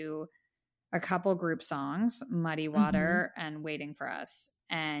 They do a couple group songs, "Muddy Water" and "Waiting for Us."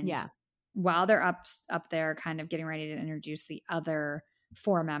 And Yeah. while they're up there, kind of getting ready to introduce the other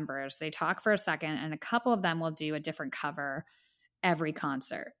 4 members, they talk for a second, and a couple of them will do a different cover every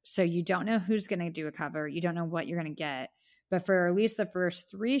concert. So you don't know who's going to do a cover. You don't know what you're going to get. But for at least the first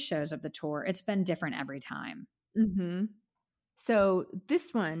 3 shows of the tour, it's been different every time. Mm-hmm. So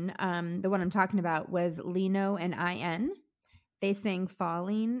this one, the one I'm talking about, was Lino and IN. They sang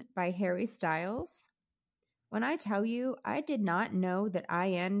 "Falling" by Harry Styles. When I tell you, I did not know that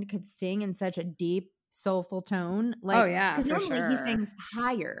IN could sing in such a deep, soulful tone. Like, Oh, yeah, because for normally he sure. sings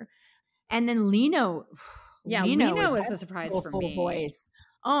higher, and then Lino. Yeah, Lino with was that the surprise for soulful me. voice.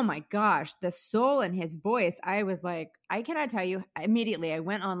 Oh my gosh, the soul in his voice. I was like, I cannot tell you. Immediately, I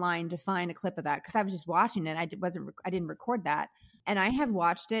went online to find a clip of that because I was just watching it. I didn't record that, and I have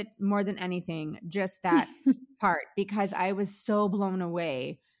watched it more than anything, just that part, because I was so blown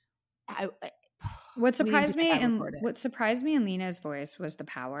away. What surprised me and in Lino's voice was the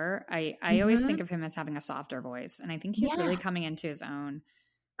power. I always think of him as having a softer voice, and I think he's really coming into his own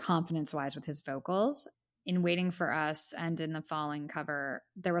confidence-wise with his vocals. In "Waiting for Us" and in the "Falling" cover,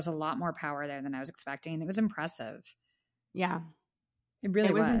 there was a lot more power there than I was expecting, and it was impressive. Yeah, It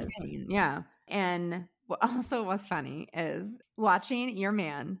really was. insane. Yeah, and also what's funny is watching your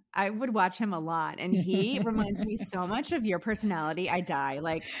man. I would watch him a lot, and he reminds me so much of your personality. I die.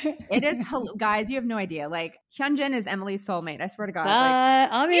 Like, it is, guys, you have no idea. Like, Hyunjin is Emily's soulmate. I swear to God.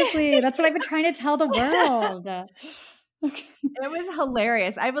 Obviously, that's what I've been trying to tell the world. It was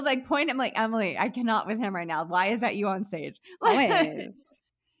hilarious. I would like point him like, Emily, I cannot with him right now. Why is that you on stage? Always.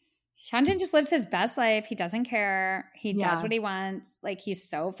 Hyunjin just lives his best life. He doesn't care. He Yeah. does what he wants. Like, he's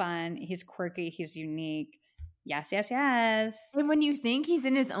so fun. He's quirky. He's unique. Yes, yes, yes. And when you think he's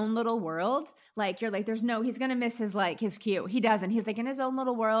in his own little world, like, you're like, there's no, he's going to miss his, like, his cue. He doesn't. He's like in his own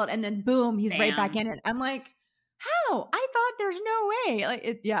little world. And then boom, he's right back in it. I'm like, how? I thought there's no way.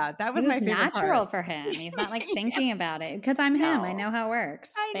 Like, that was my favorite natural part. for him. He's not like thinking about it because I'm him. I know how it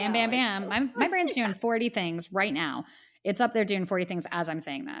works. Bam, bam, bam. My brain's doing 40 things right now. It's up there doing 40 things as I'm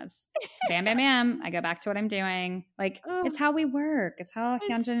saying this. Bam, bam, bam. I go back to what I'm doing. Like, it's how we work. It's how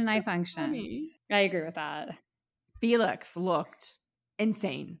Hyunjin and I function. Funny. I agree with that. Felix looked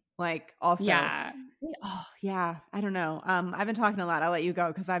insane. Like also, Yeah. oh yeah, I don't know. I've been talking a lot. I'll let you go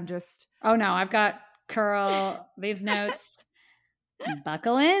because I'm just. Oh no, I've got curl these notes.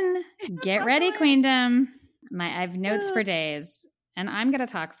 Buckle in. Get ready, Queendom. I have notes for days. And I'm going to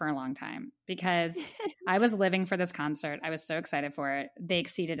talk for a long time because I was living for this concert. I was so excited for it. They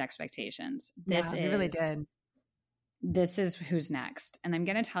exceeded expectations. They really did. This is who's next. And I'm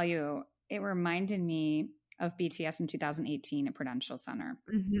going to tell you, it reminded me of BTS in 2018 at Prudential Center.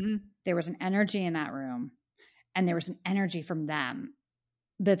 Mm-hmm. There was an energy in that room, and there was an energy from them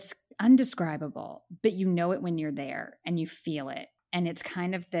that's undescribable, but you know it when you're there and you feel it. And it's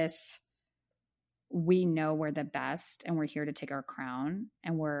kind of this, we know we're the best and we're here to take our crown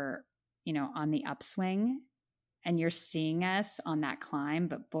and we're, you know, on the upswing and you're seeing us on that climb,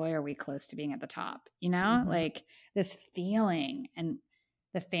 but boy, are we close to being at the top, you know, like this feeling. And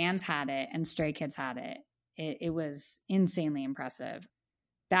the fans had it and Stray Kids had it. It was insanely impressive.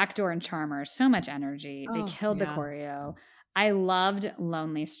 Backdoor and Charmer, so much energy. They killed the choreo. I loved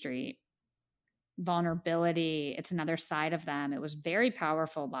Lonely Street. Vulnerability, it's another side of them. It was very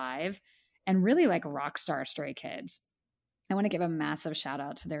powerful live and really like rock star Stray Kids. I want to give a massive shout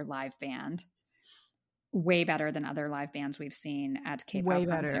out to their live band. Way better than other live bands we've seen at K-pop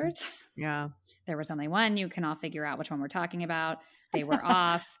concerts. Yeah. There was only one. You can all figure out which one we're talking about. They were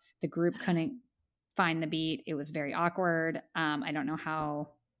off. The group couldn't find the beat. It was very awkward. I don't know how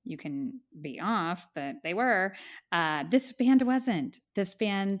you can be off, but they were. This band wasn't. This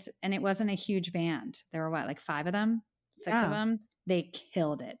band, and it wasn't a huge band. There were what, like 5 of them? 6 of them? They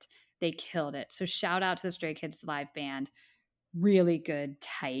killed it. They killed it. So shout out to the Stray Kids live band. Really good,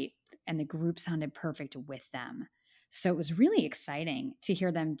 tight, and the group sounded perfect with them. So it was really exciting to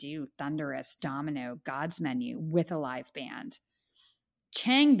hear them do Thunderous, Domino, God's Menu with a live band.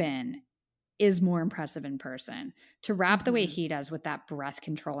 Changbin is more impressive in person. To rap the way he does with that breath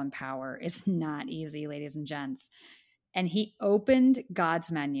control and power is not easy, ladies and gents. And he opened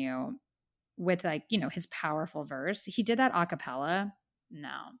God's Menu with, like, you know, his powerful verse. He did that a cappella.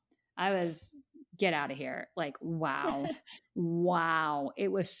 No, I was, get out of here. Like, wow. Wow.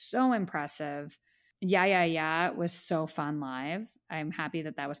 It was so impressive. Yeah was so fun live. I'm happy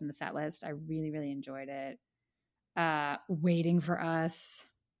that was in the set list. I really, really enjoyed it. Waiting for Us.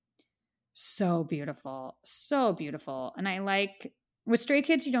 So beautiful. So beautiful. And I like, with Stray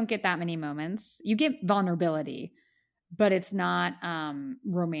Kids, you don't get that many moments. You get vulnerability, but it's not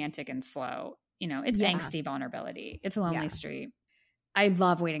romantic and slow. You know, it's angsty vulnerability. It's a Lonely Street. I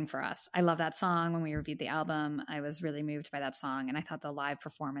love Waiting for Us. I love that song. When we reviewed the album, I was really moved by that song. And I thought the live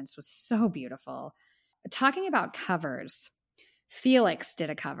performance was so beautiful. Talking about covers, Felix did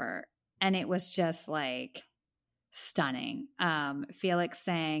a cover and it was just like stunning. Felix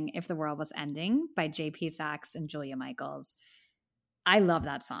sang If the World Was Ending by JP Saxe and Julia Michaels. I love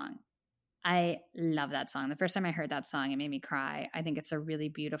that song. I love that song. The first time I heard that song, it made me cry. I think it's a really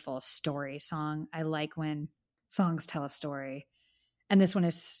beautiful story song. I like when songs tell a story. And this one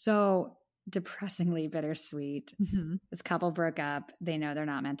is so depressingly bittersweet. This couple broke up. They know they're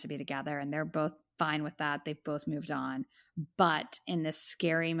not meant to be together, and they're both fine with that. They've both moved on. But in this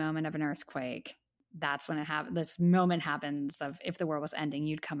scary moment of an earthquake, that's when this moment happens of if the world was ending,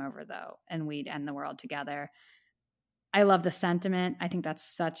 you'd come over, though, and we'd end the world together. I love the sentiment. I think that's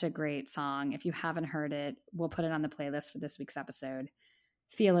such a great song. If you haven't heard it, we'll put it on the playlist for this week's episode.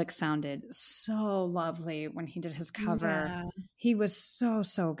 Felix sounded so lovely when he did his cover. Yeah. He was so,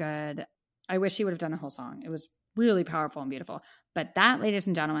 so good. I wish he would have done the whole song. It was really powerful and beautiful. But that, ladies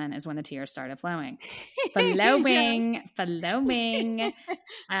and gentlemen, is when the tears started flowing. Flowing.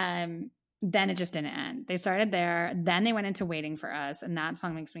 Then it just didn't end. They started there. Then they went into Waiting for Us. And that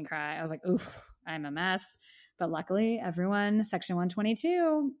song makes me cry. I was like, oof, I'm a mess. But luckily, everyone, Section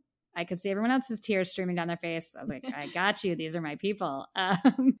 122, I could see everyone else's tears streaming down their face. I was like, I got you. These are my people.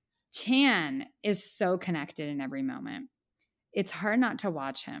 Chan is so connected in every moment. It's hard not to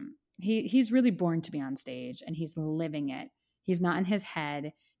watch him. He's really born to be on stage and he's living it. He's not in his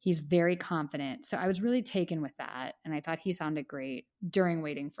head. He's very confident. So I was really taken with that. And I thought he sounded great during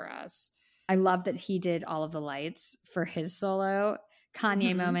Waiting for Us. I love that he did all of the lights for his solo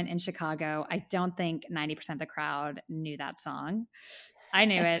Kanye moment in Chicago. I don't think 90% of the crowd knew that song. I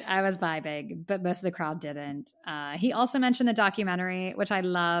knew it. I was vibing, but most of the crowd didn't. He also mentioned the documentary, which I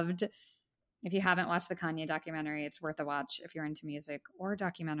loved. If you haven't watched the Kanye documentary, it's worth a watch if you're into music or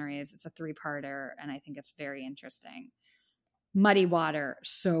documentaries. It's a 3-parter, and I think it's very interesting. Muddy Water,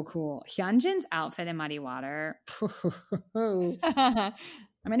 so cool. Hyunjin's outfit in Muddy Water.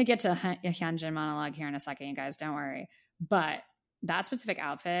 I'm going to get to a Hyunjin monologue here in a second, you guys. Don't worry. But that specific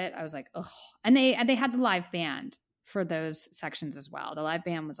outfit, I was like, oh. And they had the live band. for those sections as well. The live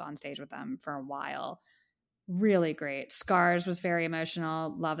band was on stage with them for a while. Really great. Scars was very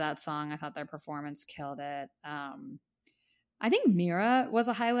emotional. Love that song. I thought their performance killed it. I think Mira was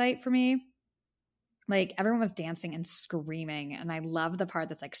a highlight for me. Like, everyone was dancing and screaming, and I love the part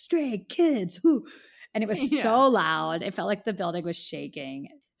that's like, Stray Kids, whoo. And it was so loud. It felt like the building was shaking.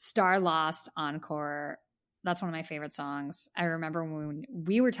 Star Lost Encore. That's one of my favorite songs. I remember when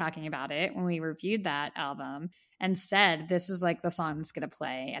we were talking about it, when we reviewed that album, and said, this is like the song that's going to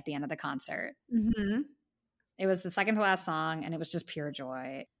play at the end of the concert. Mm-hmm. It was the second to last song, and it was just pure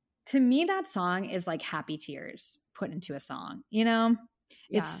joy. To me, that song is like happy tears put into a song, you know?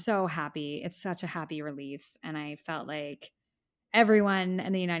 Yeah. It's so happy. It's such a happy release. And I felt like everyone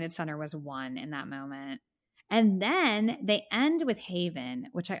in the United Center was one in that moment. And then they end with Haven,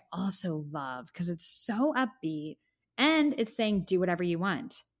 which I also love because it's so upbeat and it's saying, do whatever you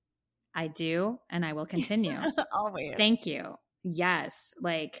want. I do, and I will continue. Always. Thank you. Yes.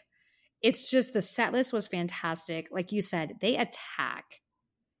 Like, it's just, the set list was fantastic. Like you said, they attack.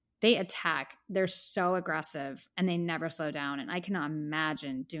 They're so aggressive and they never slow down. And I cannot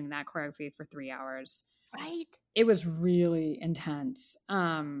imagine doing that choreography for 3 hours. Right. It was really intense.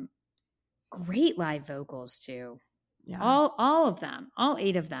 Great live vocals too. Yeah. All of them, all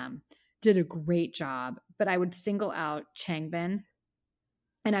 8 of them did a great job. But I would single out Changbin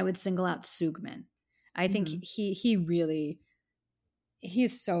and I would single out Sugmin. I think he's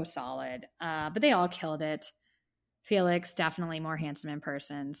so solid. But they all killed it. Felix, definitely more handsome in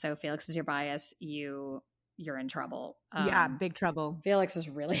person. So Felix is your bias. You're in trouble. Yeah, big trouble. Felix is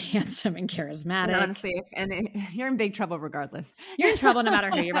really handsome and charismatic. And honestly, you're in big trouble regardless. You're in trouble no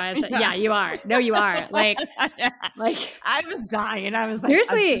matter who your bias is. Yeah, you are. No, you are. Like I was dying. I was like,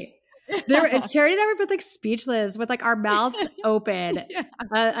 seriously. Charity and I were both like speechless with like our mouths open. Yeah.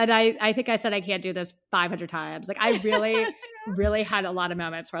 And I think I said I can't do this 500 times. Like, I really, really had a lot of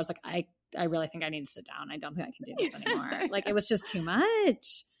moments where I was like, I really think I need to sit down. I don't think I can do this anymore. Like, it was just too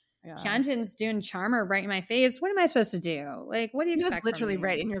much. Yeah. Hyunjin's doing Charmer right in my face. What am I supposed to do? Like, what do you expect? He was literally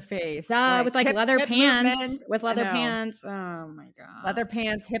right in your face. With like leather pants. Movements. With leather pants. Oh my God. Leather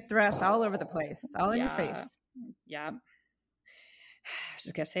pants, hip thrusts, all over the place. All in your face. Yeah. I was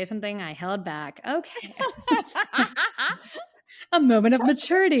just going to say something. I held back. Okay. A moment of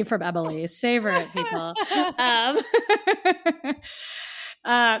maturity from Emily. Savor it, people.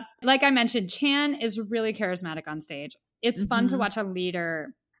 Like I mentioned, Chan is really charismatic on stage. It's fun to watch a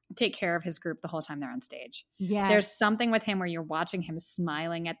leader take care of his group the whole time they're on stage. Yeah. There's something with him where you're watching him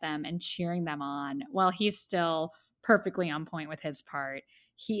smiling at them and cheering them on while he's still perfectly on point with his part.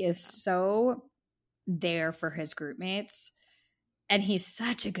 He is so there for his group mates, and he's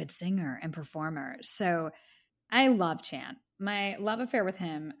such a good singer and performer. So I love Chan. My love affair with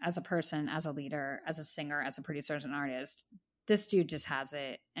him as a person, as a leader, as a singer, as a producer, as an artist, this dude just has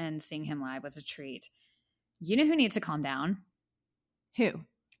it, and seeing him live was a treat. You know who needs to calm down? Who?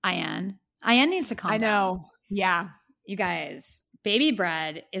 Ian. Ian needs to calm down. I know. Yeah. You guys, Baby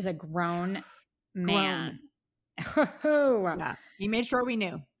Bread is a grown man. Yeah. He made sure we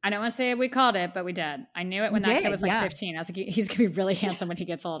knew. I don't want to say we called it, but we did. I knew it when that kid was like 15. I was like, he's going to be really handsome when he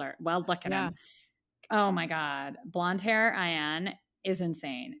gets older. Well, look at him. Oh my God. Blonde hair Ian is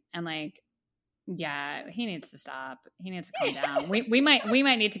insane. And like, yeah, he needs to stop. He needs to calm down. We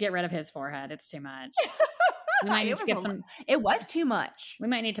might need to get rid of his forehead. It's too much. We might need to get some. It was too much. We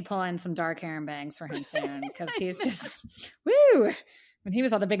might need to pull in some dark hair and bangs for him soon because he's just woo. When he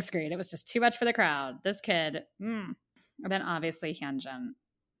was on the big screen, it was just too much for the crowd. This kid. And then obviously Hyunjin,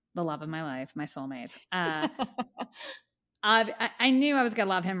 the love of my life, my soulmate. I knew I was gonna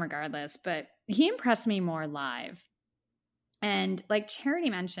love him regardless, but he impressed me more live. And like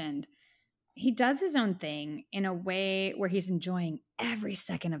Charity mentioned, he does his own thing in a way where he's enjoying every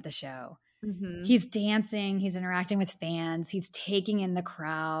second of the show. Mm-hmm. He's dancing, he's interacting with fans, he's taking in the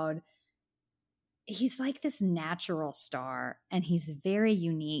crowd. He's like this natural star, and he's very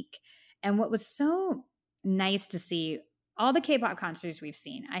unique. And what was so nice to see, all the K-pop concerts we've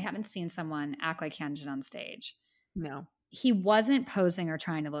seen, I haven't seen someone act like Hyunjin on stage. No. He wasn't posing or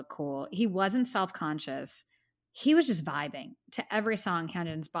trying to look cool. He wasn't self-conscious. He was just vibing to every song.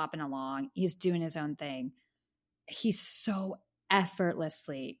 Hyunjin's bopping along. He's doing his own thing. He's so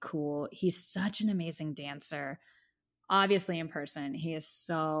effortlessly cool. He's such an amazing dancer. Obviously in person, he is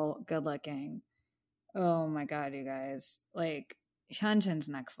so good looking. Oh my God, you guys. Like, Hyunjin's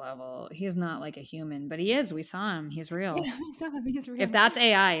next level. He's not like a human, but he is. We saw him. He's real. We saw him. He's real. If that's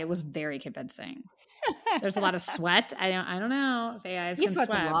AI, it was very convincing. There's a lot of sweat. I don't know if AIs He can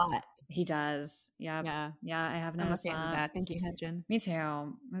sweats sweat. a lot. He does. Yep. Yeah. I have I'm a noticed fan of that. Thank you, Hyunjin. Me too.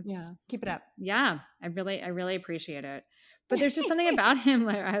 Yeah. Keep it up. Yeah, I really appreciate it. But there's just something about him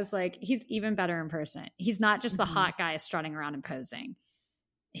where I was like, he's even better in person. He's not just the hot guy strutting around and posing.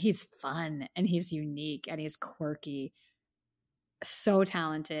 He's fun and he's unique and he's quirky. So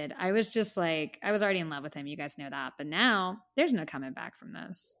talented. I was just like, I was already in love with him. You guys know that. But now there's no coming back from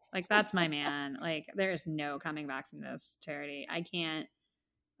this. Like, that's my man. Like, there is no coming back from this, Charity. I can't.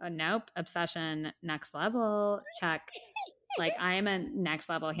 Nope. Obsession next level. Check. Like, I am a next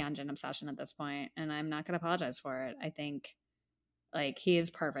level Hyunjin obsession at this point, and I'm not going to apologize for it. I think, like, he is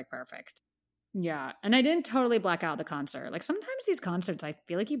perfect. Yeah. And I didn't totally black out the concert. Like, sometimes these concerts, I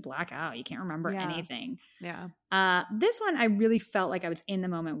feel like you black out. You can't remember anything. Yeah. This one, I really felt like I was in the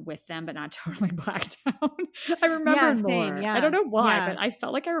moment with them, but not totally blacked out. I remembered more. Yeah. I don't know why, but I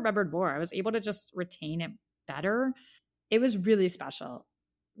felt like I remembered more. I was able to just retain it better. It was really special.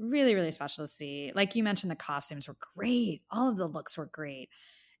 Really special to see. Like you mentioned, the costumes were great. All of the looks were great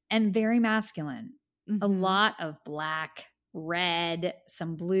and very masculine. A lot of black, red,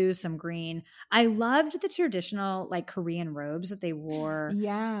 some blue, some green. I loved the traditional like Korean robes that they wore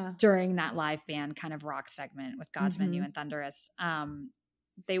during that live band kind of rock segment with God's Menu and Thunderous.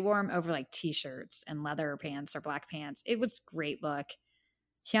 They wore them over like t-shirts and leather pants or black pants. It was great look.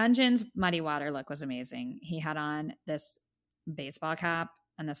 Hyunjin's Muddy Water look was amazing. He had on this baseball cap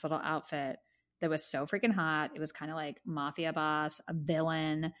and this little outfit that was so freaking hot. It was kind of like mafia boss, a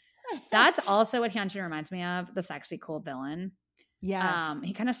villain. That's also what Hyunjin reminds me of, the sexy, cool villain. Yes.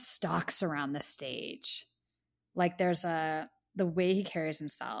 He kind of stalks around the stage. Like there's the way he carries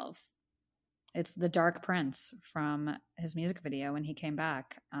himself. It's the Dark Prince from his music video when he came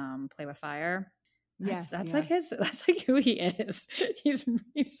back, Play With Fire. That's like who he is.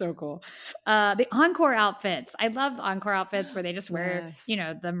 He's so cool. The encore outfits. I love encore outfits where they just wear,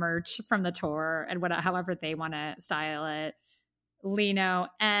 the merch from the tour and however they want to style it. Lino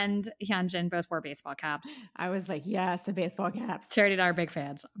and Hyunjin both wore baseball caps. I was like, yes, the baseball caps. Charity and I are big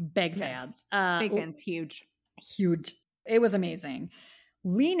fans. Big fans. Big fans. Huge. It was amazing.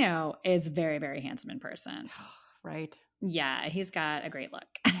 Lino is very, very handsome in person. Right. Yeah, he's got a great look.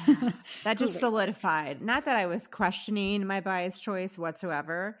 That just solidified. Not that I was questioning my bias choice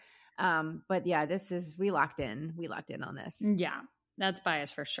whatsoever. But yeah, we locked in. We locked in on this. Yeah, that's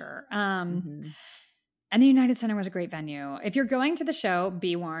bias for sure. And the United Center was a great venue. If you're going to the show,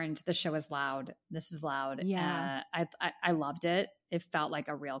 be warned, the show is loud. This is loud. Yeah. I loved it. It felt like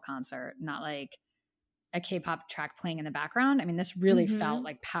a real concert, not like a K-pop track playing in the background. I mean, this really felt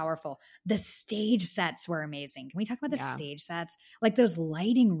like powerful. The stage sets were amazing. Can we talk about the stage sets? Like those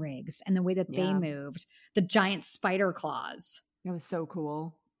lighting rigs and the way that they moved, the giant spider claws. It was so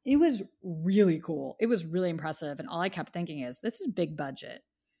cool. It was really cool. It was really impressive. And all I kept thinking is, this is big budget.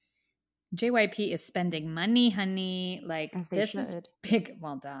 JYP is spending money, honey. Like this is big.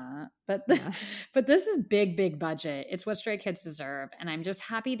 Well, duh. But but this is big budget. It's what Stray Kids deserve, and I'm just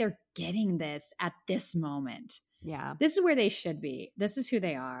happy they're getting this at this moment. Yeah, this is where they should be. This is who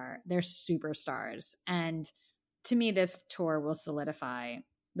they are. They're superstars, and to me, this tour will solidify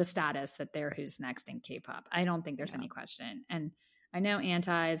the status that they're who's next in K-pop. I don't think there's any question. And I know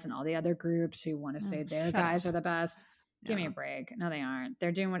Antis and all the other groups who want to say their guys are the best. Give me a break. No, they aren't.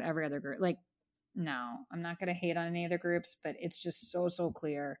 They're doing what every other group. Like, no, I'm not going to hate on any other groups, but it's just so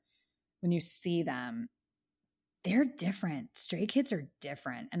clear when you see them. They're different. Stray Kids are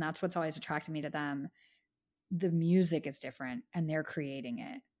different. And that's what's always attracted me to them. The music is different and they're creating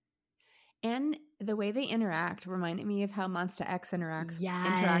it. And the way they interact reminded me of how Monsta X interacts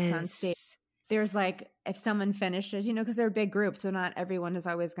on stage. There's like, if someone finishes, because they're a big group, so not everyone is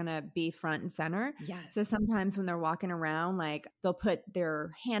always going to be front and center. Yes. So sometimes when they're walking around, like they'll put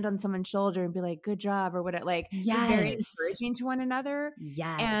their hand on someone's shoulder and be like, good job or whatever. Like, it's very encouraging to one another.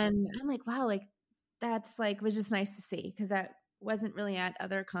 Yes. And I'm like, wow, like that's like, was just nice to see because that wasn't really at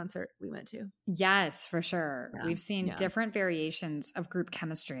other concert we went to. Yes, for sure. Yeah. We've seen different variations of group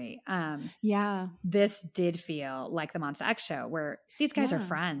chemistry. Yeah. This did feel like the Monsta X show where these guys are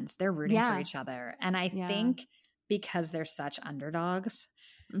friends. They're rooting for each other. And I think because they're such underdogs,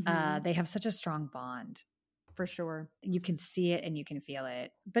 they have such a strong bond. For sure. You can see it and you can feel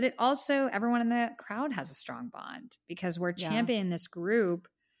it. But it also, everyone in the crowd has a strong bond because we're championing this group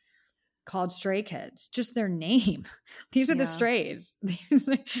called Stray Kids, just their name. These are the strays.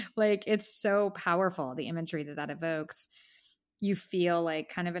 Like, it's so powerful, the imagery that evokes. You feel like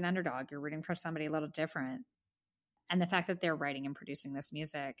kind of an underdog. You're rooting for somebody a little different. And the fact that they're writing and producing this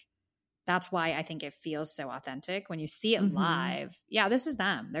music, that's why I think it feels so authentic when you see it Mhm. live. Yeah, this is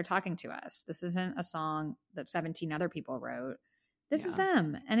them. They're talking to us. This isn't a song that 17 other people wrote. This is Yeah.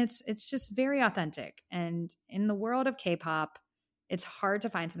 them. And it's just very authentic. And in the world of K-pop, it's hard to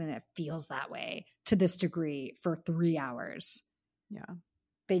find something that feels that way to this degree for 3 hours. Yeah.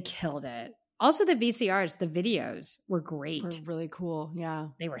 They killed it. Also, the VCRs, the videos were great. Were really cool. Yeah.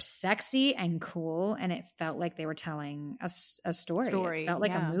 They were sexy and cool, and it felt like they were telling a story. It felt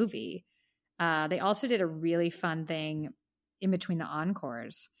like yeah. a movie. They also did a really fun thing in between the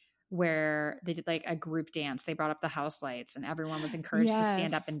encores where they did like a group dance. They brought up the house lights, and everyone was encouraged to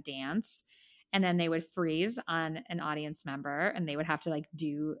stand up Yes. and dance. And then they would freeze on an audience member, and they would have to like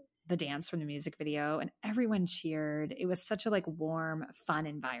do the dance from the music video, and everyone cheered. It was such a like warm, fun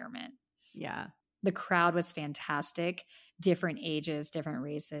environment. Yeah. The crowd was fantastic. Different ages, different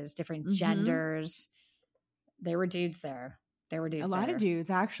races, different Mhm. genders. There were dudes there. There were dudes A lot there. of dudes,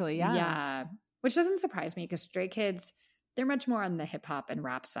 actually. Yeah. Yeah. Which doesn't surprise me because Stray Kids, they're much more on the hip hop and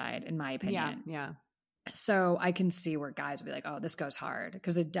rap side, in my Yeah. opinion. Yeah. So I can see where guys will be like, oh, this goes hard,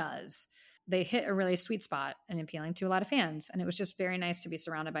 because it does. They hit a really sweet spot and appealing to a lot of fans. And it was just very nice to be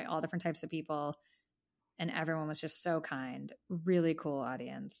surrounded by all different types of people. And everyone was just so kind. Really cool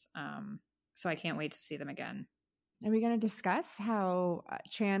audience. So I can't wait to see them again. Are we going to discuss how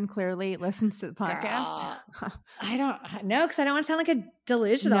Chan clearly listens to the podcast? I don't know, because I don't want to sound like a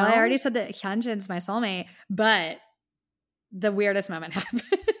delusional. No? I already said that Hyunjin's my soulmate, but the weirdest moment happened.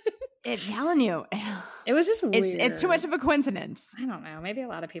 I'm telling you. It was just weird. It's too much of a coincidence. I don't know. Maybe a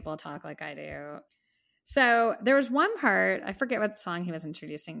lot of people talk like I do. So there was one part, I forget what song he was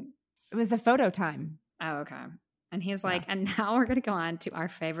introducing. It was a photo time. Oh, okay. And he's like, and now we're going to go on to our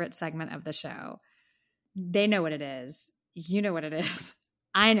favorite segment of the show. They know what it is. You know what it is.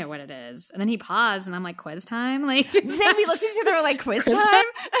 I know what it is. And then he paused, and I'm like, quiz time? Like, Same, we looked at each other like quiz Quiz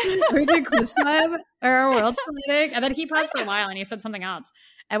time. we did quiz time or world's colliding. And then he paused for a while and he said something else.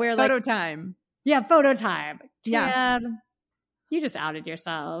 And we were Photo like, time. yeah, photo time. Yeah. Chad, you just outed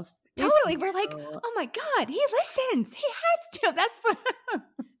yourself. Totally. We're like, oh my God, he listens. He has to. That's what.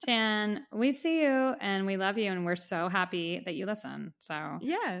 Chan, we see you and we love you, and we're so happy that you listen. So,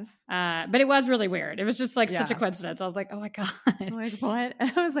 Yes. but it was really weird. It was just like such a Yeah. coincidence. I was like, oh my God. I'm like, what?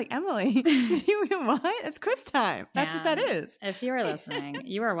 And I was like, Emily, you what? It's quiz time. That's what that Yeah. is. If you are listening,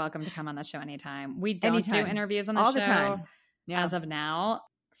 you are welcome to come on the show anytime. We don't Anytime. do interviews on the All show the time. Yeah. as of now.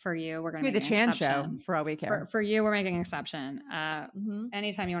 For you, we're going It's to gonna make be the an Chan exception. show for all we care. For you, we're making an exception. Mhm.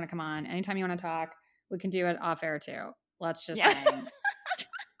 Anytime you want to come on, anytime you want to talk, we can do it off air too. Let's just Yeah. say.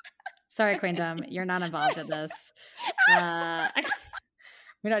 Sorry, Queendom, you're not involved in this.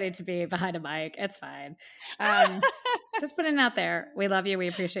 We don't need to be behind a mic. It's fine. Just putting it out there. We love you. We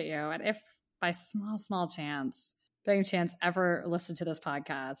appreciate you. And if by small chance, begging chance ever listen to this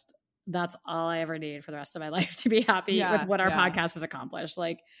podcast, that's all I ever need for the rest of my life to be happy Yeah, with what our yeah. podcast has accomplished.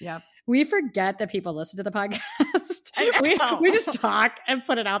 Like, Yep. we forget that people listen to the podcast. I know. we just talk and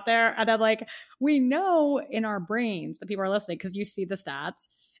put it out there. And then, like, we know in our brains that people are listening because you see the stats.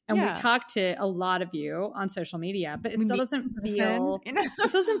 And we Yeah. talk to a lot of you on social media, but it We still meet doesn't person, feel you know?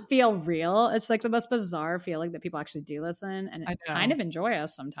 this doesn't feel real. It's like the most bizarre feeling that people actually do listen and I know. kind of enjoy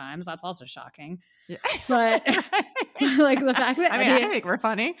us sometimes. That's also shocking. Yeah. But like the fact that I mean, I think we're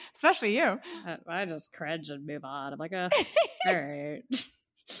funny, especially you. I just cringe and move on. I'm like, all right.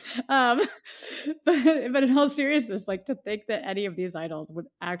 But in all seriousness, like, to think that any of these idols would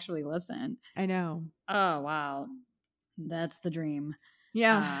actually listen. I know. Oh wow, that's the dream.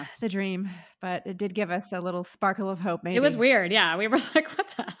 Yeah, the dream. But it did give us a little sparkle of hope, maybe. It was weird. Yeah, we were like, what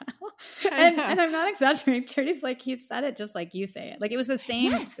the hell? I And know. I'm not exaggerating. Charity's like, he said it just like you say it. Like, it was the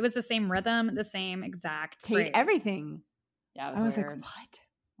same. Yes. It was the same rhythm, the same exact Kate, phrase. everything. Yeah, it was I was weird. like, what?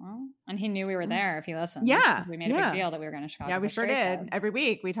 Well, and he knew we were there if he listened. Yeah, we made a yeah. big deal that we were going to Chicago. Yeah, we for sure Stray did. Kids. Every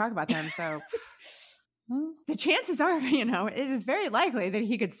week we talk about them. So Well, the chances are, it is very likely that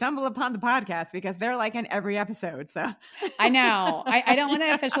he could stumble upon the podcast because they're like in every episode. So I know. I don't want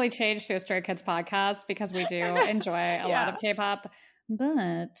to officially change to a Stray Kids podcast because we do enjoy a lot Yeah. of K-pop.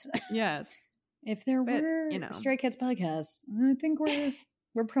 But yes. if there But, were Stray Kids podcast, I think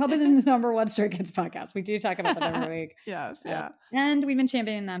we're probably the number one Stray Kids podcast. We do talk about them every week. Yes. Uh, Yeah. And we've been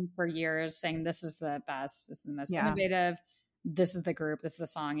championing them for years, saying this is the best, this is the most Yeah. innovative, this is the group, this is the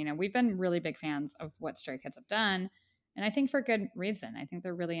song. You know, we've been really big fans of what Stray Kids have done. And I think for good reason. I think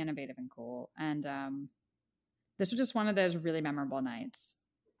they're really innovative and cool. And this was just one of those really memorable nights.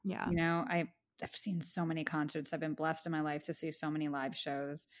 Yeah. You know, I've seen so many concerts. I've been blessed in my life to see so many live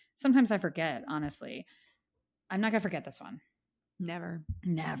shows. Sometimes I forget, honestly. I'm not going to forget this one. Never.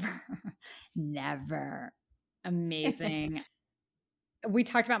 Never. Never. Amazing. We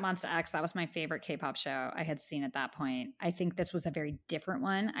talked about Monsta X. That was my favorite K-pop show I had seen at that point. I think this was a very different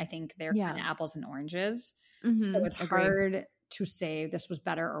one. I think they're kind of apples and oranges. Mm-hmm. So it's hard to say this was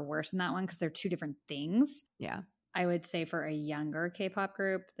better or worse than that one because they're two different things. Yeah. I would say for a younger K-pop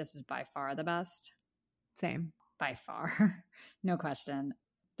group, this is by far the best. Same. By far. No question.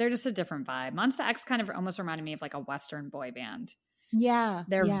 They're just a different vibe. Monsta X kind of almost reminded me of like a Western boy band. Yeah.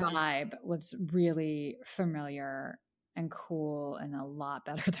 Their vibe was really familiar and cool and a lot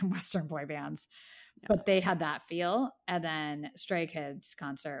better than Western boy bands. Yeah. But they had that feel. And then Stray Kids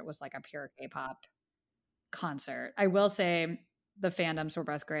concert was like a pure K-pop concert. I will say the fandoms were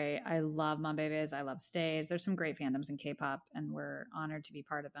both great. I love Monbebes. I love Stays. There's some great fandoms in K-pop and we're honored to be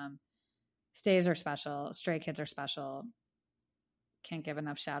part of them. Stays are special. Stray Kids are special. Can't give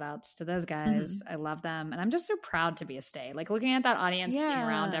enough shout outs to those guys. I love them. And I'm just so proud to be a Stay. Like looking at that audience being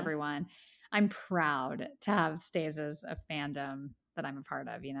around everyone, I'm proud to have Stays as a fandom that I'm a part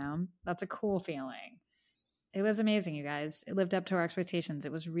of, you know? That's a cool feeling. It was amazing, you guys. It lived up to our expectations.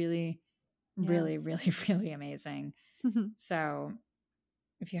 It was really, really, really amazing. So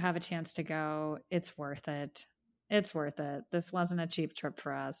if you have a chance to go, it's worth it. It's worth it. This wasn't a cheap trip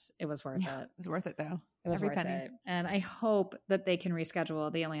for us. It was worth it. It was worth it though. It was worth it. And I hope that they can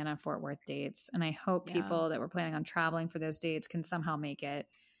reschedule the Atlanta Fort Worth dates. And I hope people that were planning on traveling for those dates can somehow make it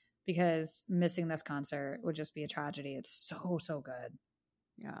because missing this concert would just be a tragedy. It's so, so good.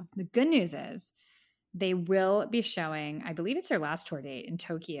 Yeah. The good news is they will be showing, I believe it's their last tour date in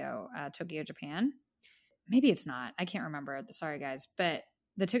Tokyo, Japan. Maybe it's not. I can't remember. Sorry, guys. But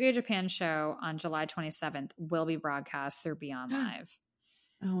the Tokyo Japan show on July 27th will be broadcast through Beyond Live.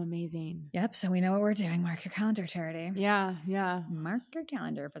 Oh, amazing. Yep. So we know what we're doing. Mark your calendar, Charity. Yeah. Yeah. Mark your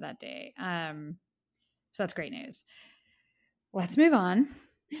calendar for that day. So that's great news. Let's move on.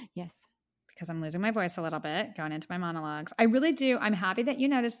 Yes. Because I'm losing my voice a little bit going into my monologues. I really do. I'm happy that you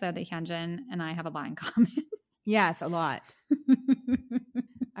noticed though that Hyunjin and I have a lot in common. Yes, a lot.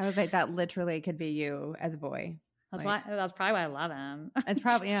 I was like, that literally could be you as a boy. That's probably why I love him. It's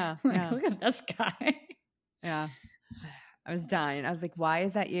probably, yeah. Look at this guy. Yeah. I was dying. I was like, why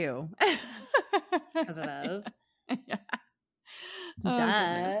is that you? Because it is. Yeah.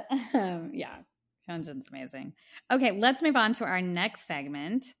 Yeah. Hyunjin's amazing. Okay, let's move on to our next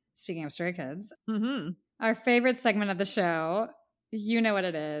segment. Speaking of Stray Kids, our favorite segment of the show. You know what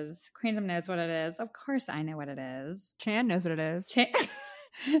it is. Queendom knows what it is. Of course I know what it is. Chan knows what it is.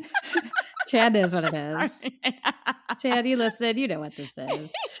 Chad knows what it is. Chad, you listened. You know what this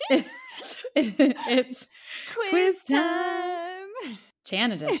is. It's quiz time.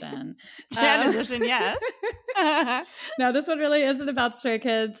 Chan edition. Chan edition, yes. No, this one really isn't about Stray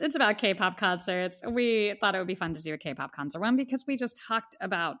Kids. It's about K-pop concerts. We thought it would be fun to do a K-pop concert one because we just talked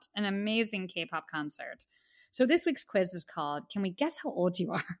about an amazing K-pop concert. So this week's quiz is called, Can We Guess How Old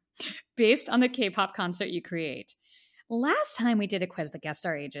You Are? Based on the K-pop concert you create. Last time we did a quiz that guessed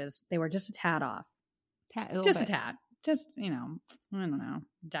our ages, they were just a tad off. Just a tad. Just, I don't know,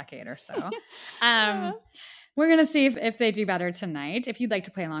 decade or so. We're going to see if they do better tonight. If you'd like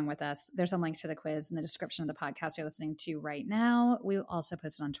to play along with us, there's a link to the quiz in the description of the podcast you're listening to right now. We will also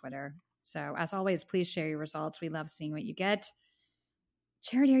post it on Twitter. So as always, please share your results. We love seeing what you get.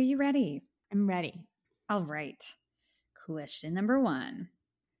 Charity, are you ready? I'm ready. All right. Question number 1.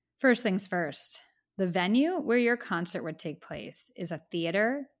 First things first. The venue where your concert would take place is a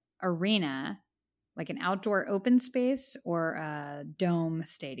theater, arena, like an outdoor open space, or a dome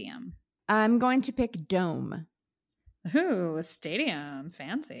stadium? I'm going to pick dome. Ooh, stadium.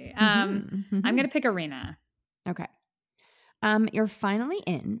 Fancy. I'm going to pick arena. Okay. You're finally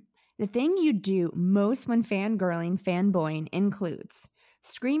in. The thing you do most when fangirling, fanboying includes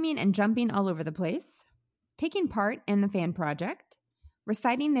screaming and jumping all over the place, taking part in the fan project,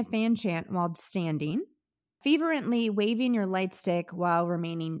 reciting the fan chant while standing, fervently waving your light stick while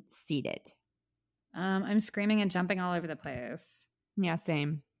remaining seated. I'm screaming and jumping all over the place. Yeah,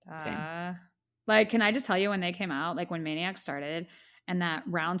 same. Like, can I just tell you when they came out, like when Maniac started and that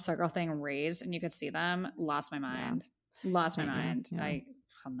round circle thing raised and you could see them, lost my mind. Yeah. Lost my mind. Yeah.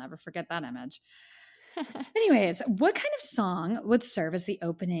 I'll never forget that image. Anyways, what kind of song would serve as the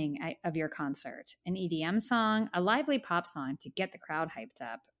opening of your concert? An EDM song, a lively pop song to get the crowd hyped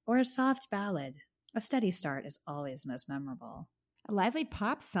up, or a soft ballad? A steady start is always most memorable. A lively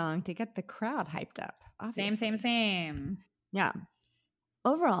pop song to get the crowd hyped up. Obviously. Same. Yeah.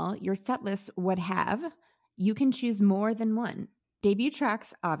 Overall, your set list would have, you can choose more than one. Debut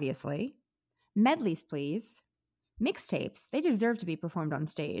tracks, obviously. Medleys, please. Mixtapes, they deserve to be performed on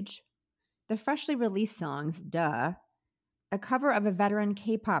stage. The freshly released songs, duh. A cover of a veteran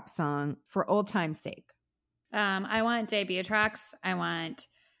K-pop song for old time's sake. I want debut tracks. I want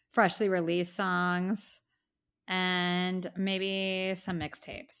freshly released songs and maybe some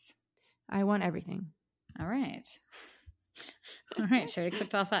mixtapes. I want everything. All right. All right, Charity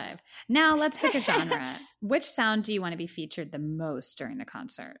clicked all 5. Now let's pick a genre. Which sound do you want to be featured the most during the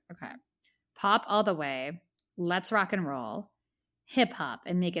concert? Okay. Pop all the way. Let's rock and roll. Hip hop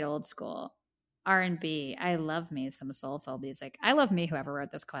and make it old school. R&B. I love me some soulful music. I love me, whoever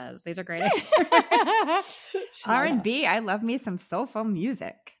wrote this quiz. These are great answers. R&B. I love me some soulful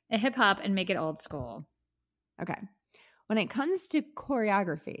music. Hip hop and make it old school. Okay. When it comes to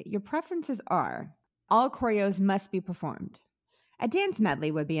choreography, your preferences are all choreos must be performed. A dance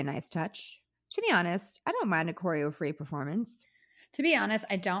medley would be a nice touch. To be honest, I don't mind a choreo-free performance. To be honest,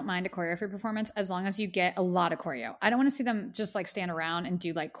 I don't mind a choreo-free performance as long as you get a lot of choreo. I don't want to see them just like stand around and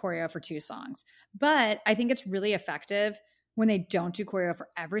do like choreo for 2 songs. But I think it's really effective when they don't do choreo for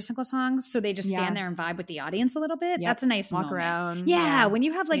every single song. So they just stand there and vibe with the audience a little bit. Yep. That's a nice Walk moment. around. Yeah, when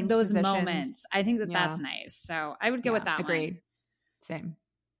you have like Change those positions. moments, I think that that's nice. So I would go with that agreed. one. Same.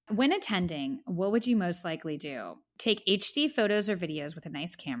 When attending, what would you most likely do? Take HD photos or videos with a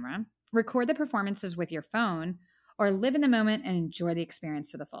nice camera, record the performances with your phone, or live in the moment and enjoy the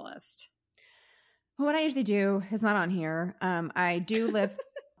experience to the fullest? Well, what I usually do is not on here. I do live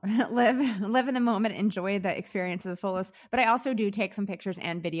in the moment, enjoy the experience to the fullest. But I also do take some pictures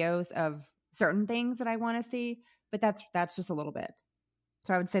and videos of certain things that I want to see. But that's just a little bit.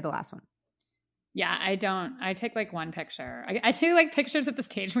 So I would say the last one. Yeah, I don't. I take like one picture. I take like pictures at the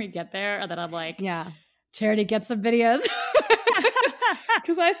stage when we get there, and then I'm like, yeah, Charity, get some videos.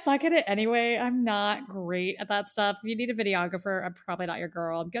 Because I suck at it anyway. I'm not great at that stuff. If you need a videographer, I'm probably not your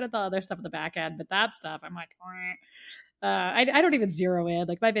girl. I'm good at the other stuff at the back end, but that stuff, I'm like, I don't even zero in.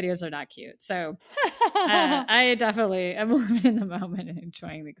 Like my videos are not cute. So I definitely am living in the moment and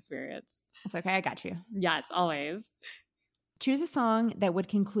enjoying the experience. It's okay. I got you. Yeah, it's always. Choose a song that would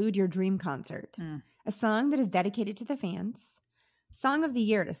conclude your dream concert. A song that is dedicated to the fans. Song of the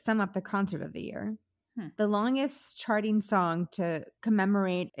year to sum up the concert of the year. The longest charting song to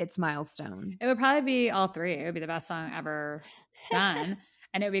commemorate its milestone. It would probably be all 3. It would be the best song ever done.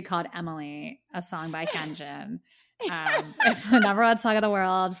 And it would be called Emily, a song by Kenjin. It's the #1 song of the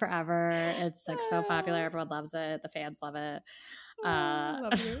world forever. It's like so popular. Everyone loves it. The fans love it.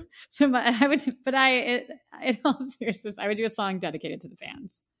 Love you. So in all seriousness, I would do a song dedicated to the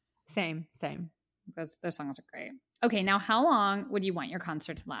fans. Same. Because their songs are great. Okay, now how long would you want your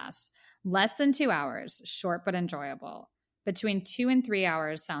concert to last? Less than 2 hours, short but enjoyable. Between 2 and 3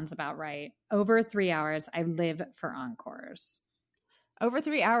 hours sounds about right. Over 3 hours, I live for encores. Over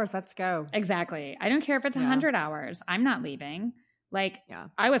 3 hours, let's go. Exactly. I don't care if it's 100 hours. I'm not leaving. Like,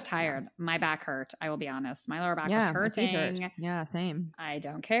 I was tired. My back hurt. I will be honest. My lower back was hurting. Yeah, same. I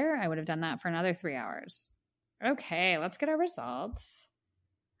don't care. I would have done that for another 3 hours. Okay, let's get our results.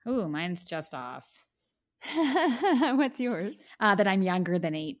 Ooh, mine's just off. What's yours? That I'm younger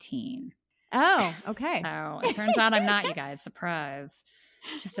than 18. Oh, okay. So it turns out I'm not, you guys. Surprise.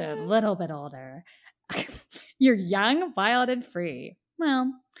 Just a little bit older. You're young, wild, and free.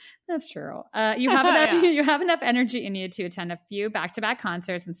 Well, that's true. You have enough energy in you to attend a few back-to-back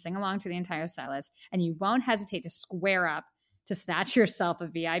concerts and sing along to the entire setlist, and you won't hesitate to square up to snatch yourself a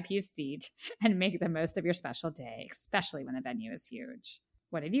VIP seat and make the most of your special day, especially when the venue is huge.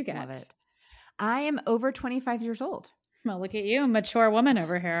 What did you get? Love it. I am over 25 years old. Well, look at you, mature woman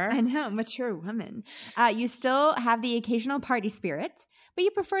over here. I know, mature woman. You still have the occasional party spirit, but you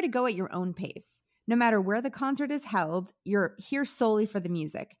prefer to go at your own pace. No matter where the concert is held, you're here solely for the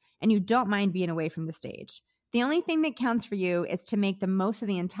music, and you don't mind being away from the stage. The only thing that counts for you is to make the most of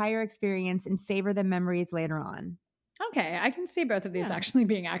the entire experience and savor the memories later on. Okay, I can see both of these actually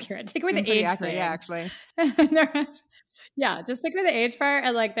being accurate. Take away the age thing. Yeah, actually. Just take away the age part,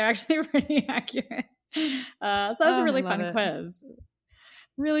 and like they're actually pretty accurate. So that was a really fun quiz.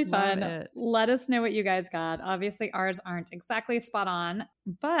 Really fun. Let us know what you guys got. Obviously, ours aren't exactly spot on,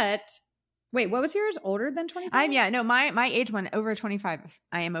 but wait, what was yours? Older than 25? My age one over 25.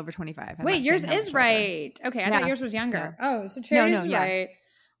 I am over 25. Wait, yours is right. Okay, I thought yours was younger. Yeah. Oh, so Cherry's right.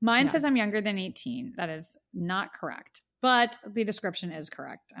 Mine says I'm younger than 18. That is not correct, but the description is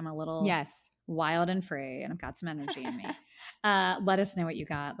correct. I'm a little wild and free, and I've got some energy in me. Let us know what you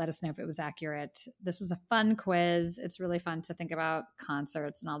got. Let us know if it was accurate. This was a fun quiz. It's really fun to think about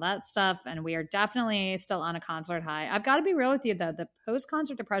concerts and all that stuff, and we are definitely still on a concert high. I've got to be real with you, though. The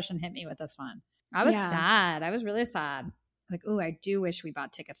post-concert depression hit me with this one. I was sad. I was really sad. Like, ooh, I do wish we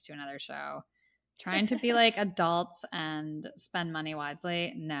bought tickets to another show. Trying to be like adults and spend money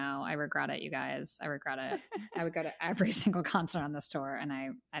wisely. No, I regret it, you guys. I regret it. I would go to every single concert on this tour, and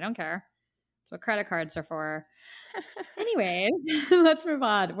I don't care. That's what credit cards are for. Anyways, let's move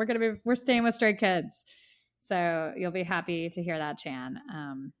on. We're staying with Stray Kids. So you'll be happy to hear that, Chan.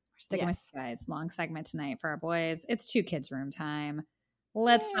 We're sticking with you guys. Long segment tonight for our boys. It's 2 Kids Room time.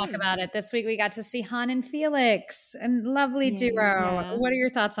 Let's talk about it. This week we got to see Han and Felix, and lovely duo. Yeah. What are your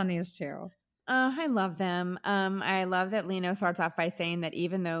thoughts on these two? I love them. I love that Lino starts off by saying that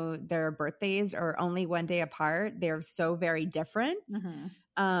even though their birthdays are only one day apart, they're so very different.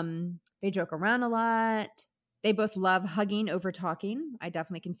 They joke around a lot. They both love hugging over talking. I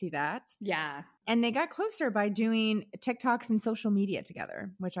definitely can see that. Yeah. And they got closer by doing TikToks and social media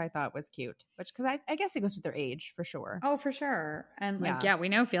together, which I thought was cute. Because I guess it goes with their age for sure. Oh, for sure. And we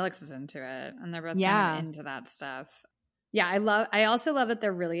know Felix is into it, and they're both kind of into that stuff. Yeah, I also love that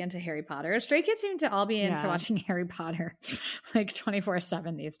they're really into Harry Potter. Stray Kids seem to all be into watching Harry Potter like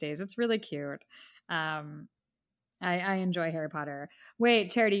 24/7 these days. It's really cute. I enjoy Harry Potter.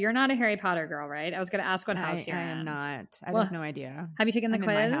 Wait, Charity, you're not a Harry Potter girl, right? I was going to ask what house you're in. I am not. I have no idea. Have you taken the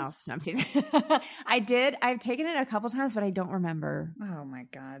quiz? In my house. No, I'm kidding. I did. I've taken it a couple times, but I don't remember. Oh my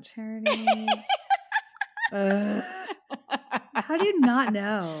God, Charity. How do you not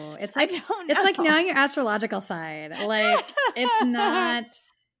know? It's like, I don't know. It's like knowing your astrological side. Like, it's not.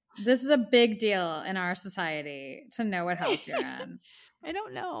 This is a big deal in our society to know what house you're in. I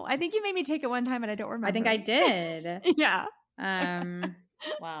don't know. I think you made me take it one time and I don't remember. I think I did. Yeah.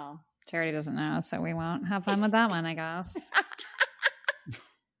 Well, Charity doesn't know, so we won't have fun with that one, I guess.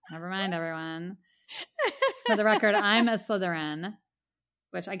 Never mind, everyone. For the record, I'm a Slytherin,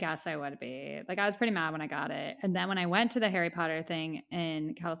 which I guess I would be. Like, I was pretty mad when I got it. And then when I went to the Harry Potter thing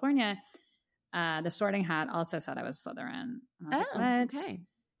in California, the Sorting Hat also said I was Slytherin. And I was like, what? Okay.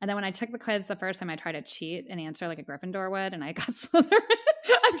 And then when I took the quiz the first time, I tried to cheat and answer like a Gryffindor would, and I got Slytherin.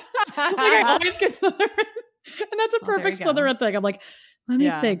 I always get Slytherin. And that's a perfect Slytherin thing. I'm like, let me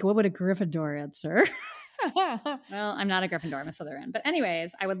think. What would a Gryffindor answer? Well, I'm not a Gryffindor. I'm a Slytherin. But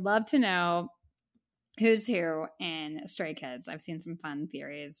anyways, I would love to know who's who in Stray Kids. I've seen some fun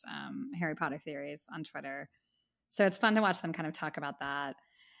theories, Harry Potter theories on Twitter. So it's fun to watch them kind of talk about that.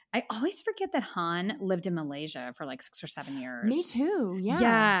 I always forget that Han lived in Malaysia for like 6 or 7 years. Me too. Yeah.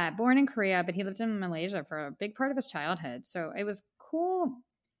 Yeah. Born in Korea, but he lived in Malaysia for a big part of his childhood. So it was cool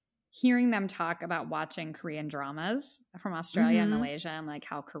hearing them talk about watching Korean dramas from Australia and Malaysia, and like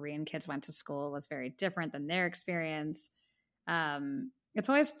how Korean kids went to school was very different than their experience. It's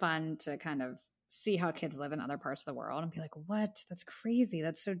always fun to kind of see how kids live in other parts of the world and be like, what? That's crazy.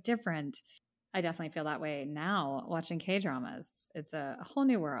 That's so different. I definitely feel that way now watching K-dramas. It's a whole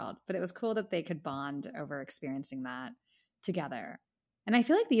new world, but it was cool that they could bond over experiencing that together. And I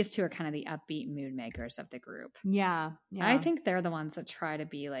feel like these two are kind of the upbeat mood makers of the group. Yeah. I think they're the ones that try to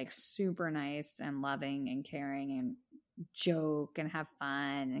be like super nice and loving and caring and joke and have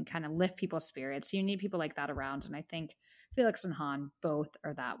fun and kind of lift people's spirits. So you need people like that around. And I think Felix and Han both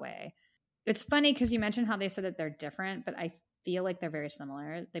are that way. It's funny because you mentioned how they said that they're different, but I feel like they're very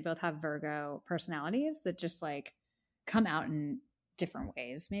similar. They both have Virgo personalities that just like come out in different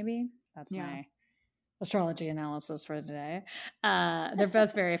ways. Maybe that's my astrology analysis for today. They're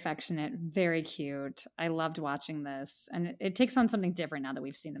both very affectionate, very cute. I loved watching this, and it takes on something different now that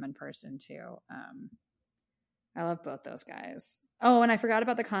we've seen them in person too. I love both those guys. Oh, and I forgot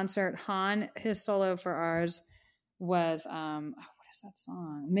about the concert. Han, his solo for ours was what is that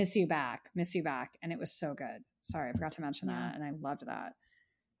song? Miss You Back, and it was so good. Sorry, I forgot to mention that, and I loved that.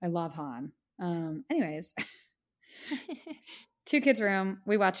 I love Han. Anyways, 2 Kids Room.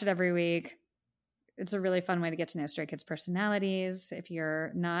 We watch it every week. It's a really fun way to get to know Stray Kids' personalities. If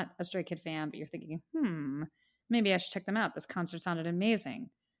you're not a Stray Kid fan, but you're thinking, maybe I should check them out. This concert sounded amazing.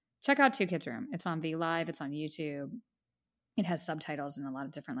 Check out 2 Kids Room. It's on V Live. It's on YouTube. It has subtitles in a lot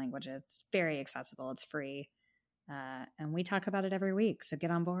of different languages. It's very accessible. It's free. And we talk about it every week. So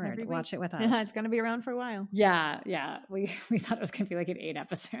get on board. Watch it with us. Yeah, it's going to be around for a while. Yeah. We thought it was going to be like an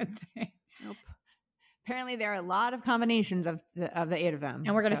 8-episode thing. Nope. Apparently there are a lot of combinations of the 8 of them.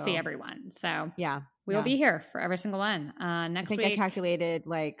 And we're going to see everyone. So yeah, we will be here for every single one. Next week. I think I calculated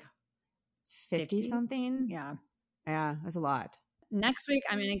like 50 something. Yeah. Yeah, that's a lot. Next week,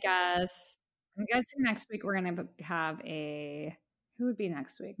 I'm guessing next week we're going to have who would be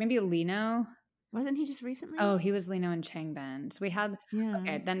next week? Maybe Lino. Wasn't he just recently? Oh, he was Lino and Changbin. So we had,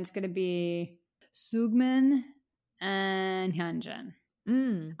 okay, then it's going to be Seungmin and Hyunjin.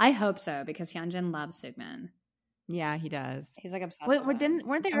 I hope so, because Hyunjin loves Seungmin. Yeah, he does. He's like obsessed with him.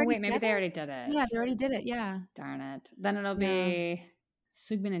 Weren't they already maybe they already did it. Yeah, they already did it, yeah. Darn it. Then it'll be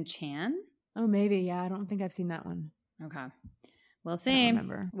Seungmin and Chan? Oh, maybe, yeah. I don't think I've seen that one. Okay. We'll see.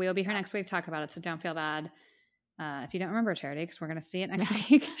 We'll be here next week to talk about it, so don't feel bad. If you don't remember Charity, because we're going to see it next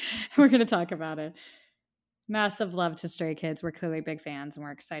week, we're going to talk about it. Massive love to Stray Kids. We're clearly big fans and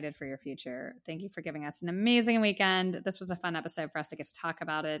we're excited for your future. Thank you for giving us an amazing weekend. This was a fun episode for us to get to talk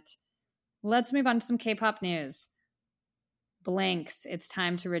about it. Let's move on to some K-pop news. Blinks, it's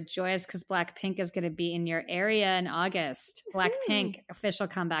time to rejoice because Blackpink is going to be in your area in August. Blackpink official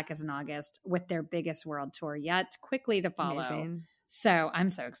comeback is in August with their biggest world tour yet, quickly to follow. Amazing. So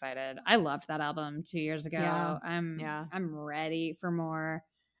I'm so excited. I loved that album 2 years ago. Yeah. I'm ready for more.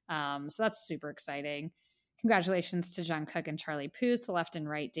 So that's super exciting. Congratulations to Jungkook and Charlie Puth. Left and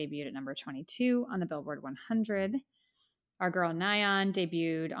Right debuted at number 22 on the Billboard 100. Our girl Nayeon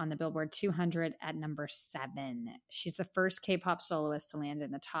debuted on the Billboard 200 at number 7. She's the first K-pop soloist to land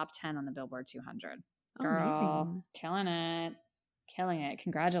in the top 10 on the Billboard 200. Girl, amazing. killing it.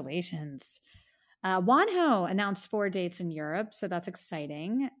 Congratulations. Wonho announced 4 dates in Europe, so that's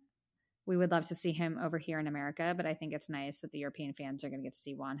exciting. We would love to see him over here in America, but I think it's nice that the European fans are going to get to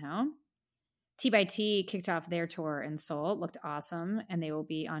see Wonho. T.by.T kicked off their tour in Seoul. It looked awesome, and they will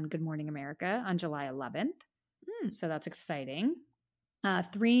be on Good Morning America on July 11th. So that's exciting.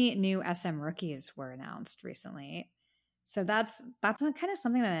 3 new SM rookies were announced recently. So that's kind of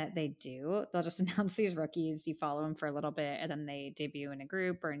something that they do. They'll just announce these rookies. You follow them for a little bit, and then they debut in a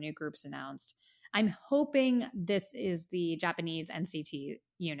group or a new group's announced. I'm hoping this is the Japanese NCT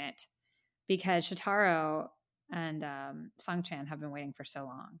unit because Shotaro and Songchan have been waiting for so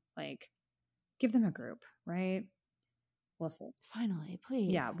long. Like, give them a group, right? We'll see. Finally,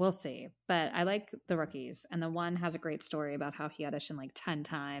 please. Yeah, we'll see. But I like the rookies. And the one has a great story about how he auditioned like 10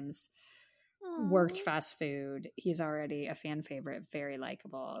 times, worked fast food. He's already a fan favorite, very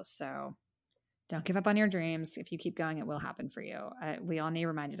likable. So don't give up on your dreams. If you keep going, it will happen for you. We all need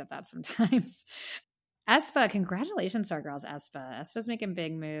reminded of that sometimes. aespa, congratulations to our girls, aespa. aespa's making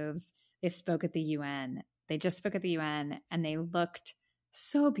big moves. They spoke at the UN. They just spoke at the UN and they looked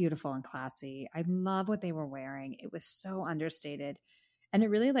so beautiful and classy. I love what they were wearing. It was so understated. And it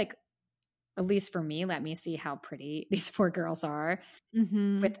really, like, at least for me, let me see how pretty these 4 girls are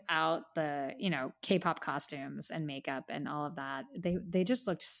without the, K-pop costumes and makeup and all of that. They just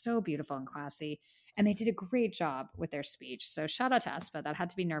looked so beautiful and classy. And they did a great job with their speech. So shout out to aespa. That had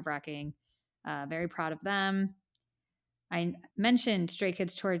to be nerve-wracking. Very proud of them. I mentioned Stray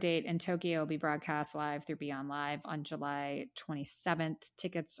Kids tour date in Tokyo will be broadcast live through Beyond Live on July 27th.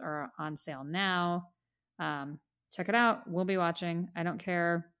 Tickets are on sale now. Check it out. We'll be watching. I don't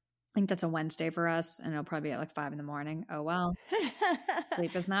care. I think that's a Wednesday for us, and it'll probably be at like 5 a.m. Oh, well.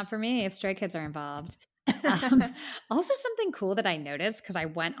 Sleep is not for me if Stray Kids are involved. Also, something cool that I noticed because I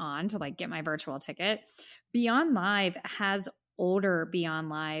went on to like get my virtual ticket. Beyond Live has older Beyond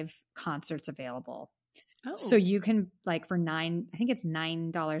Live concerts available. Oh. So you can, like, for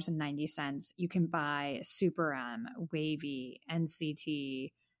 $9.90, you can buy Super M, Wavy,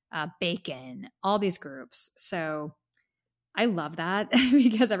 NCT, Bacon, all these groups. So I love that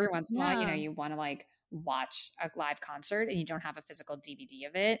because every once in a while, you want to like watch a live concert and you don't have a physical DVD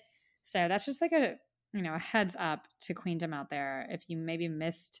of it. So that's just like a heads up to Queendom out there. If you maybe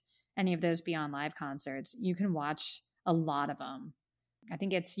missed any of those Beyond Live concerts, you can watch a lot of them. I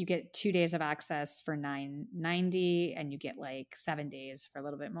think you get 2 days of access for $9.90 and you get like 7 days for a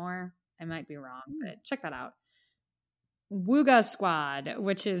little bit more. I might be wrong, but check that out. Wooga Squad,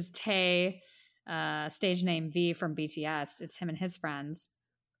 which is Tae, stage name V from BTS. It's him and his friends.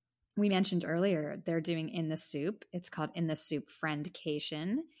 We mentioned earlier, they're doing In the Soup. It's called In the Soup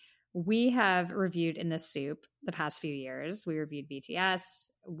Friendcation. We have reviewed In the Soup the past few years. We reviewed BTS.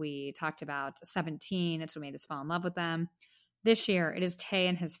 We talked about 17. It's what made us fall in love with them. This year, it is Tae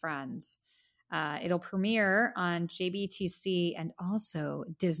and his friends. It'll premiere on JBTC and also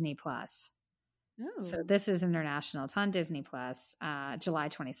Disney Plus. Oh. So this is international. It's on Disney Plus, July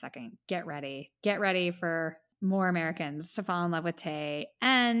 22nd. Get ready. Get ready for more Americans to fall in love with Tae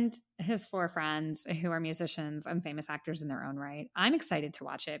and his 4 friends who are musicians and famous actors in their own right. I'm excited to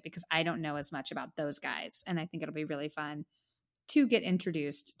watch it because I don't know as much about those guys. And I think it'll be really fun to get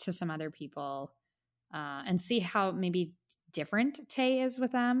introduced to some other people and see how maybe different Tae is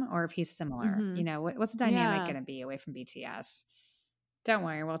with them or if he's similar. What's the dynamic going to be away from BTS? Don't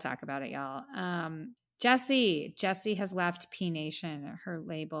worry, we'll talk about it, y'all. Jessie has left P Nation, her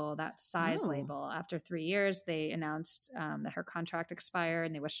label, that Size label. After 3 years, they announced that her contract expired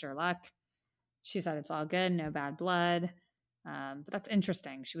and they wished her luck. She said it's all good, no bad blood. But that's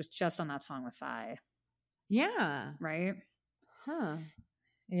interesting. She was just on that song with Psy. Yeah. Right? Huh.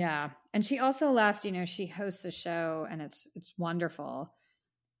 Yeah. And she also left, she hosts a show and it's wonderful.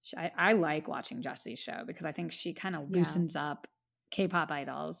 I like watching Jessie's show because I think she kind of loosens up K-pop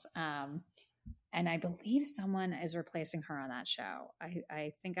idols. And I believe someone is replacing her on that show.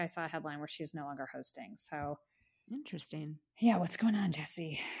 I think I saw a headline where she's no longer hosting. So Interesting. yeah, what's going on,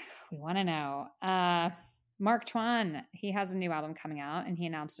 Jesse? We want to know. Mark Twain, he has a new album coming out and he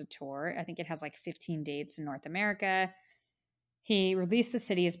announced a tour. I think it has like 15 dates in North America. He released the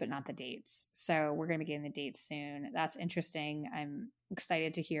cities, but not the dates. So we're going to be getting the dates soon. That's interesting. I'm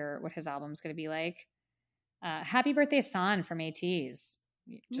excited to hear what his album's going to be like. Happy birthday, San from ATEEZ.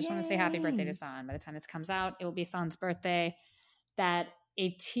 Just want to say happy birthday to San. By the time this comes out, it will be San's birthday. That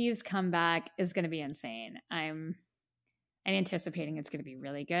ATEEZ comeback is going to be insane. I'm anticipating it's going to be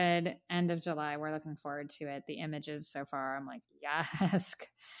really good. End of July, we're looking forward to it. The images so far, I'm like, yes,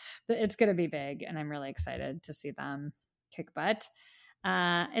 but it's going to be big, and I'm really excited to see them kick butt.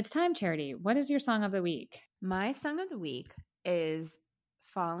 It's time, Charity. What is your song of the week? My song of the week is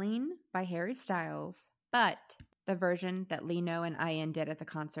Falling by Harry Styles, but the version that Lino and Ian did at the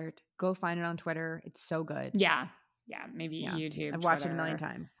concert. Go find it on Twitter. It's so good. Yeah. Maybe YouTube. I've watched it a million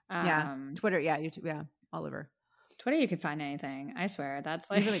times. Twitter. Yeah, YouTube. Yeah, all over. Twitter, you could find anything. I swear.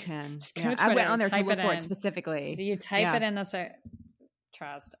 That's like you really can. Just go to I went Twitter, on there to type look for in. it specifically. Do you type it in the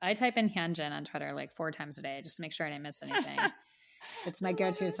trust? I type in Hyunjin on Twitter like 4 times a day just to make sure I didn't miss anything. It's my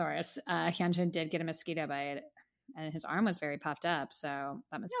go-to source. Hyunjin did get a mosquito bite, and his arm was very puffed up. So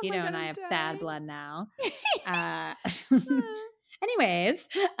that mosquito and I have bad blood now. Anyways,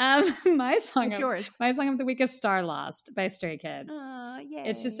 my song of the week is Star Lost by Stray Kids.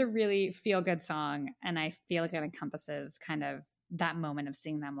 It's just a really feel-good song, and I feel like it encompasses kind of that moment of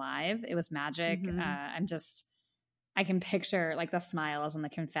seeing them live. It was magic. I can picture like the smiles and the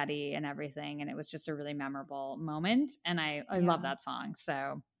confetti and everything, and it was just a really memorable moment, and I love that song.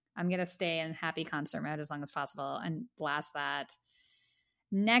 So I'm going to stay in happy concert mode as long as possible and blast that.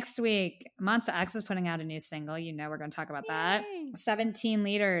 Next week, Monsta X is putting out a new single. You know we're going to talk about that. 17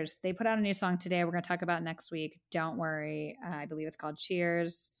 Liters. They put out a new song today. We're going to talk about next week. Don't worry. I believe it's called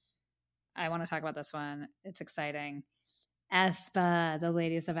Cheers. I want to talk about this one. It's exciting. aespa, the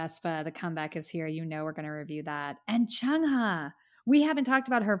ladies of aespa, the comeback is here. You know we're going to review that. And Chungha. We haven't talked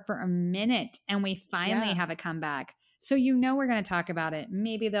about her for a minute, and we finally have a comeback. So you know we're going to talk about it.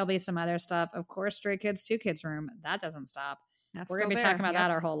 Maybe there'll be some other stuff. Of course, Stray Kids 2 Kids Room. That doesn't stop. We're going to be talking about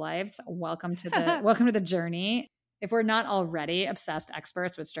that our whole lives. Welcome to the journey. If we're not already obsessed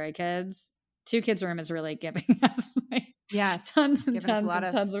experts with Stray Kids, 2 Kids Room is really giving us tons and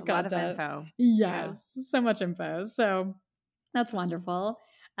tons of content. A lot of info. Yes, so much info. So that's wonderful.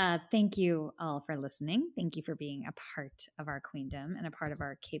 Thank you all for listening. Thank you for being a part of our queendom and a part of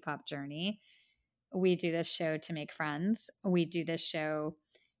our K-pop journey. We do this show to make friends. We do this show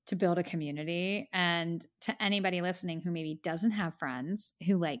to build a community. And to anybody listening who maybe doesn't have friends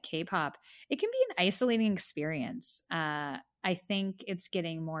who like K-pop, it can be an isolating experience. I think it's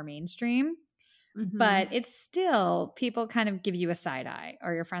getting more mainstream, but it's still, people kind of give you a side eye,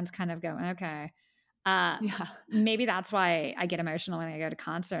 or your friends kind of go, okay. Maybe that's why I get emotional when I go to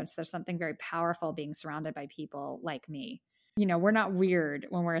concerts. There's something very powerful being surrounded by people like me. You know, we're not weird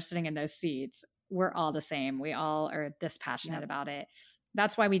when we're sitting in those seats. We're all the same. We all are this passionate about it.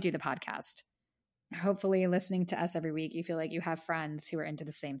 That's why we do the podcast. Hopefully, listening to us every week, you feel like you have friends who are into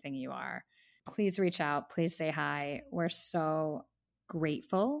the same thing you are. Please reach out. Please say hi. We're so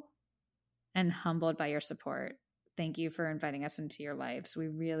grateful and humbled by your support. Thank you for inviting us into your lives.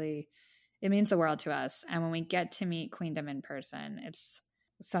 It means the world to us. And when we get to meet Queendom in person, it's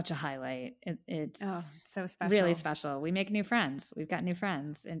such a highlight. It's so special. Really special. We make new friends. We've got new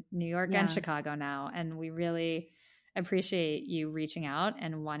friends in New York and Chicago now. And we really appreciate you reaching out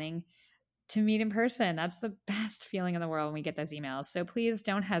and wanting to meet in person. That's the best feeling in the world when we get those emails. So please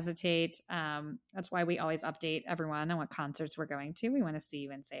don't hesitate. That's why we always update everyone on what concerts we're going to. We want to see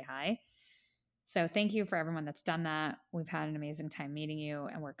you and say hi. So thank you for everyone that's done that. We've had an amazing time meeting you,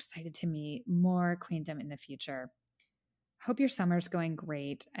 and we're excited to meet more Queendom in the future. Hope your summer's going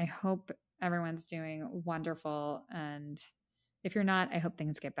great. I hope everyone's doing wonderful. And if you're not, I hope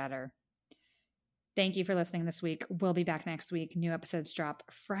things get better. Thank you for listening this week. We'll be back next week. New episodes drop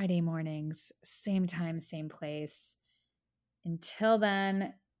Friday mornings, same time, same place. Until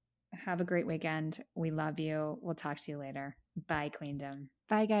then, have a great weekend. We love you. We'll talk to you later. Bye, Queendom.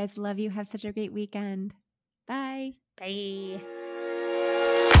 Bye, guys. Love you. Have such a great weekend. Bye. Bye.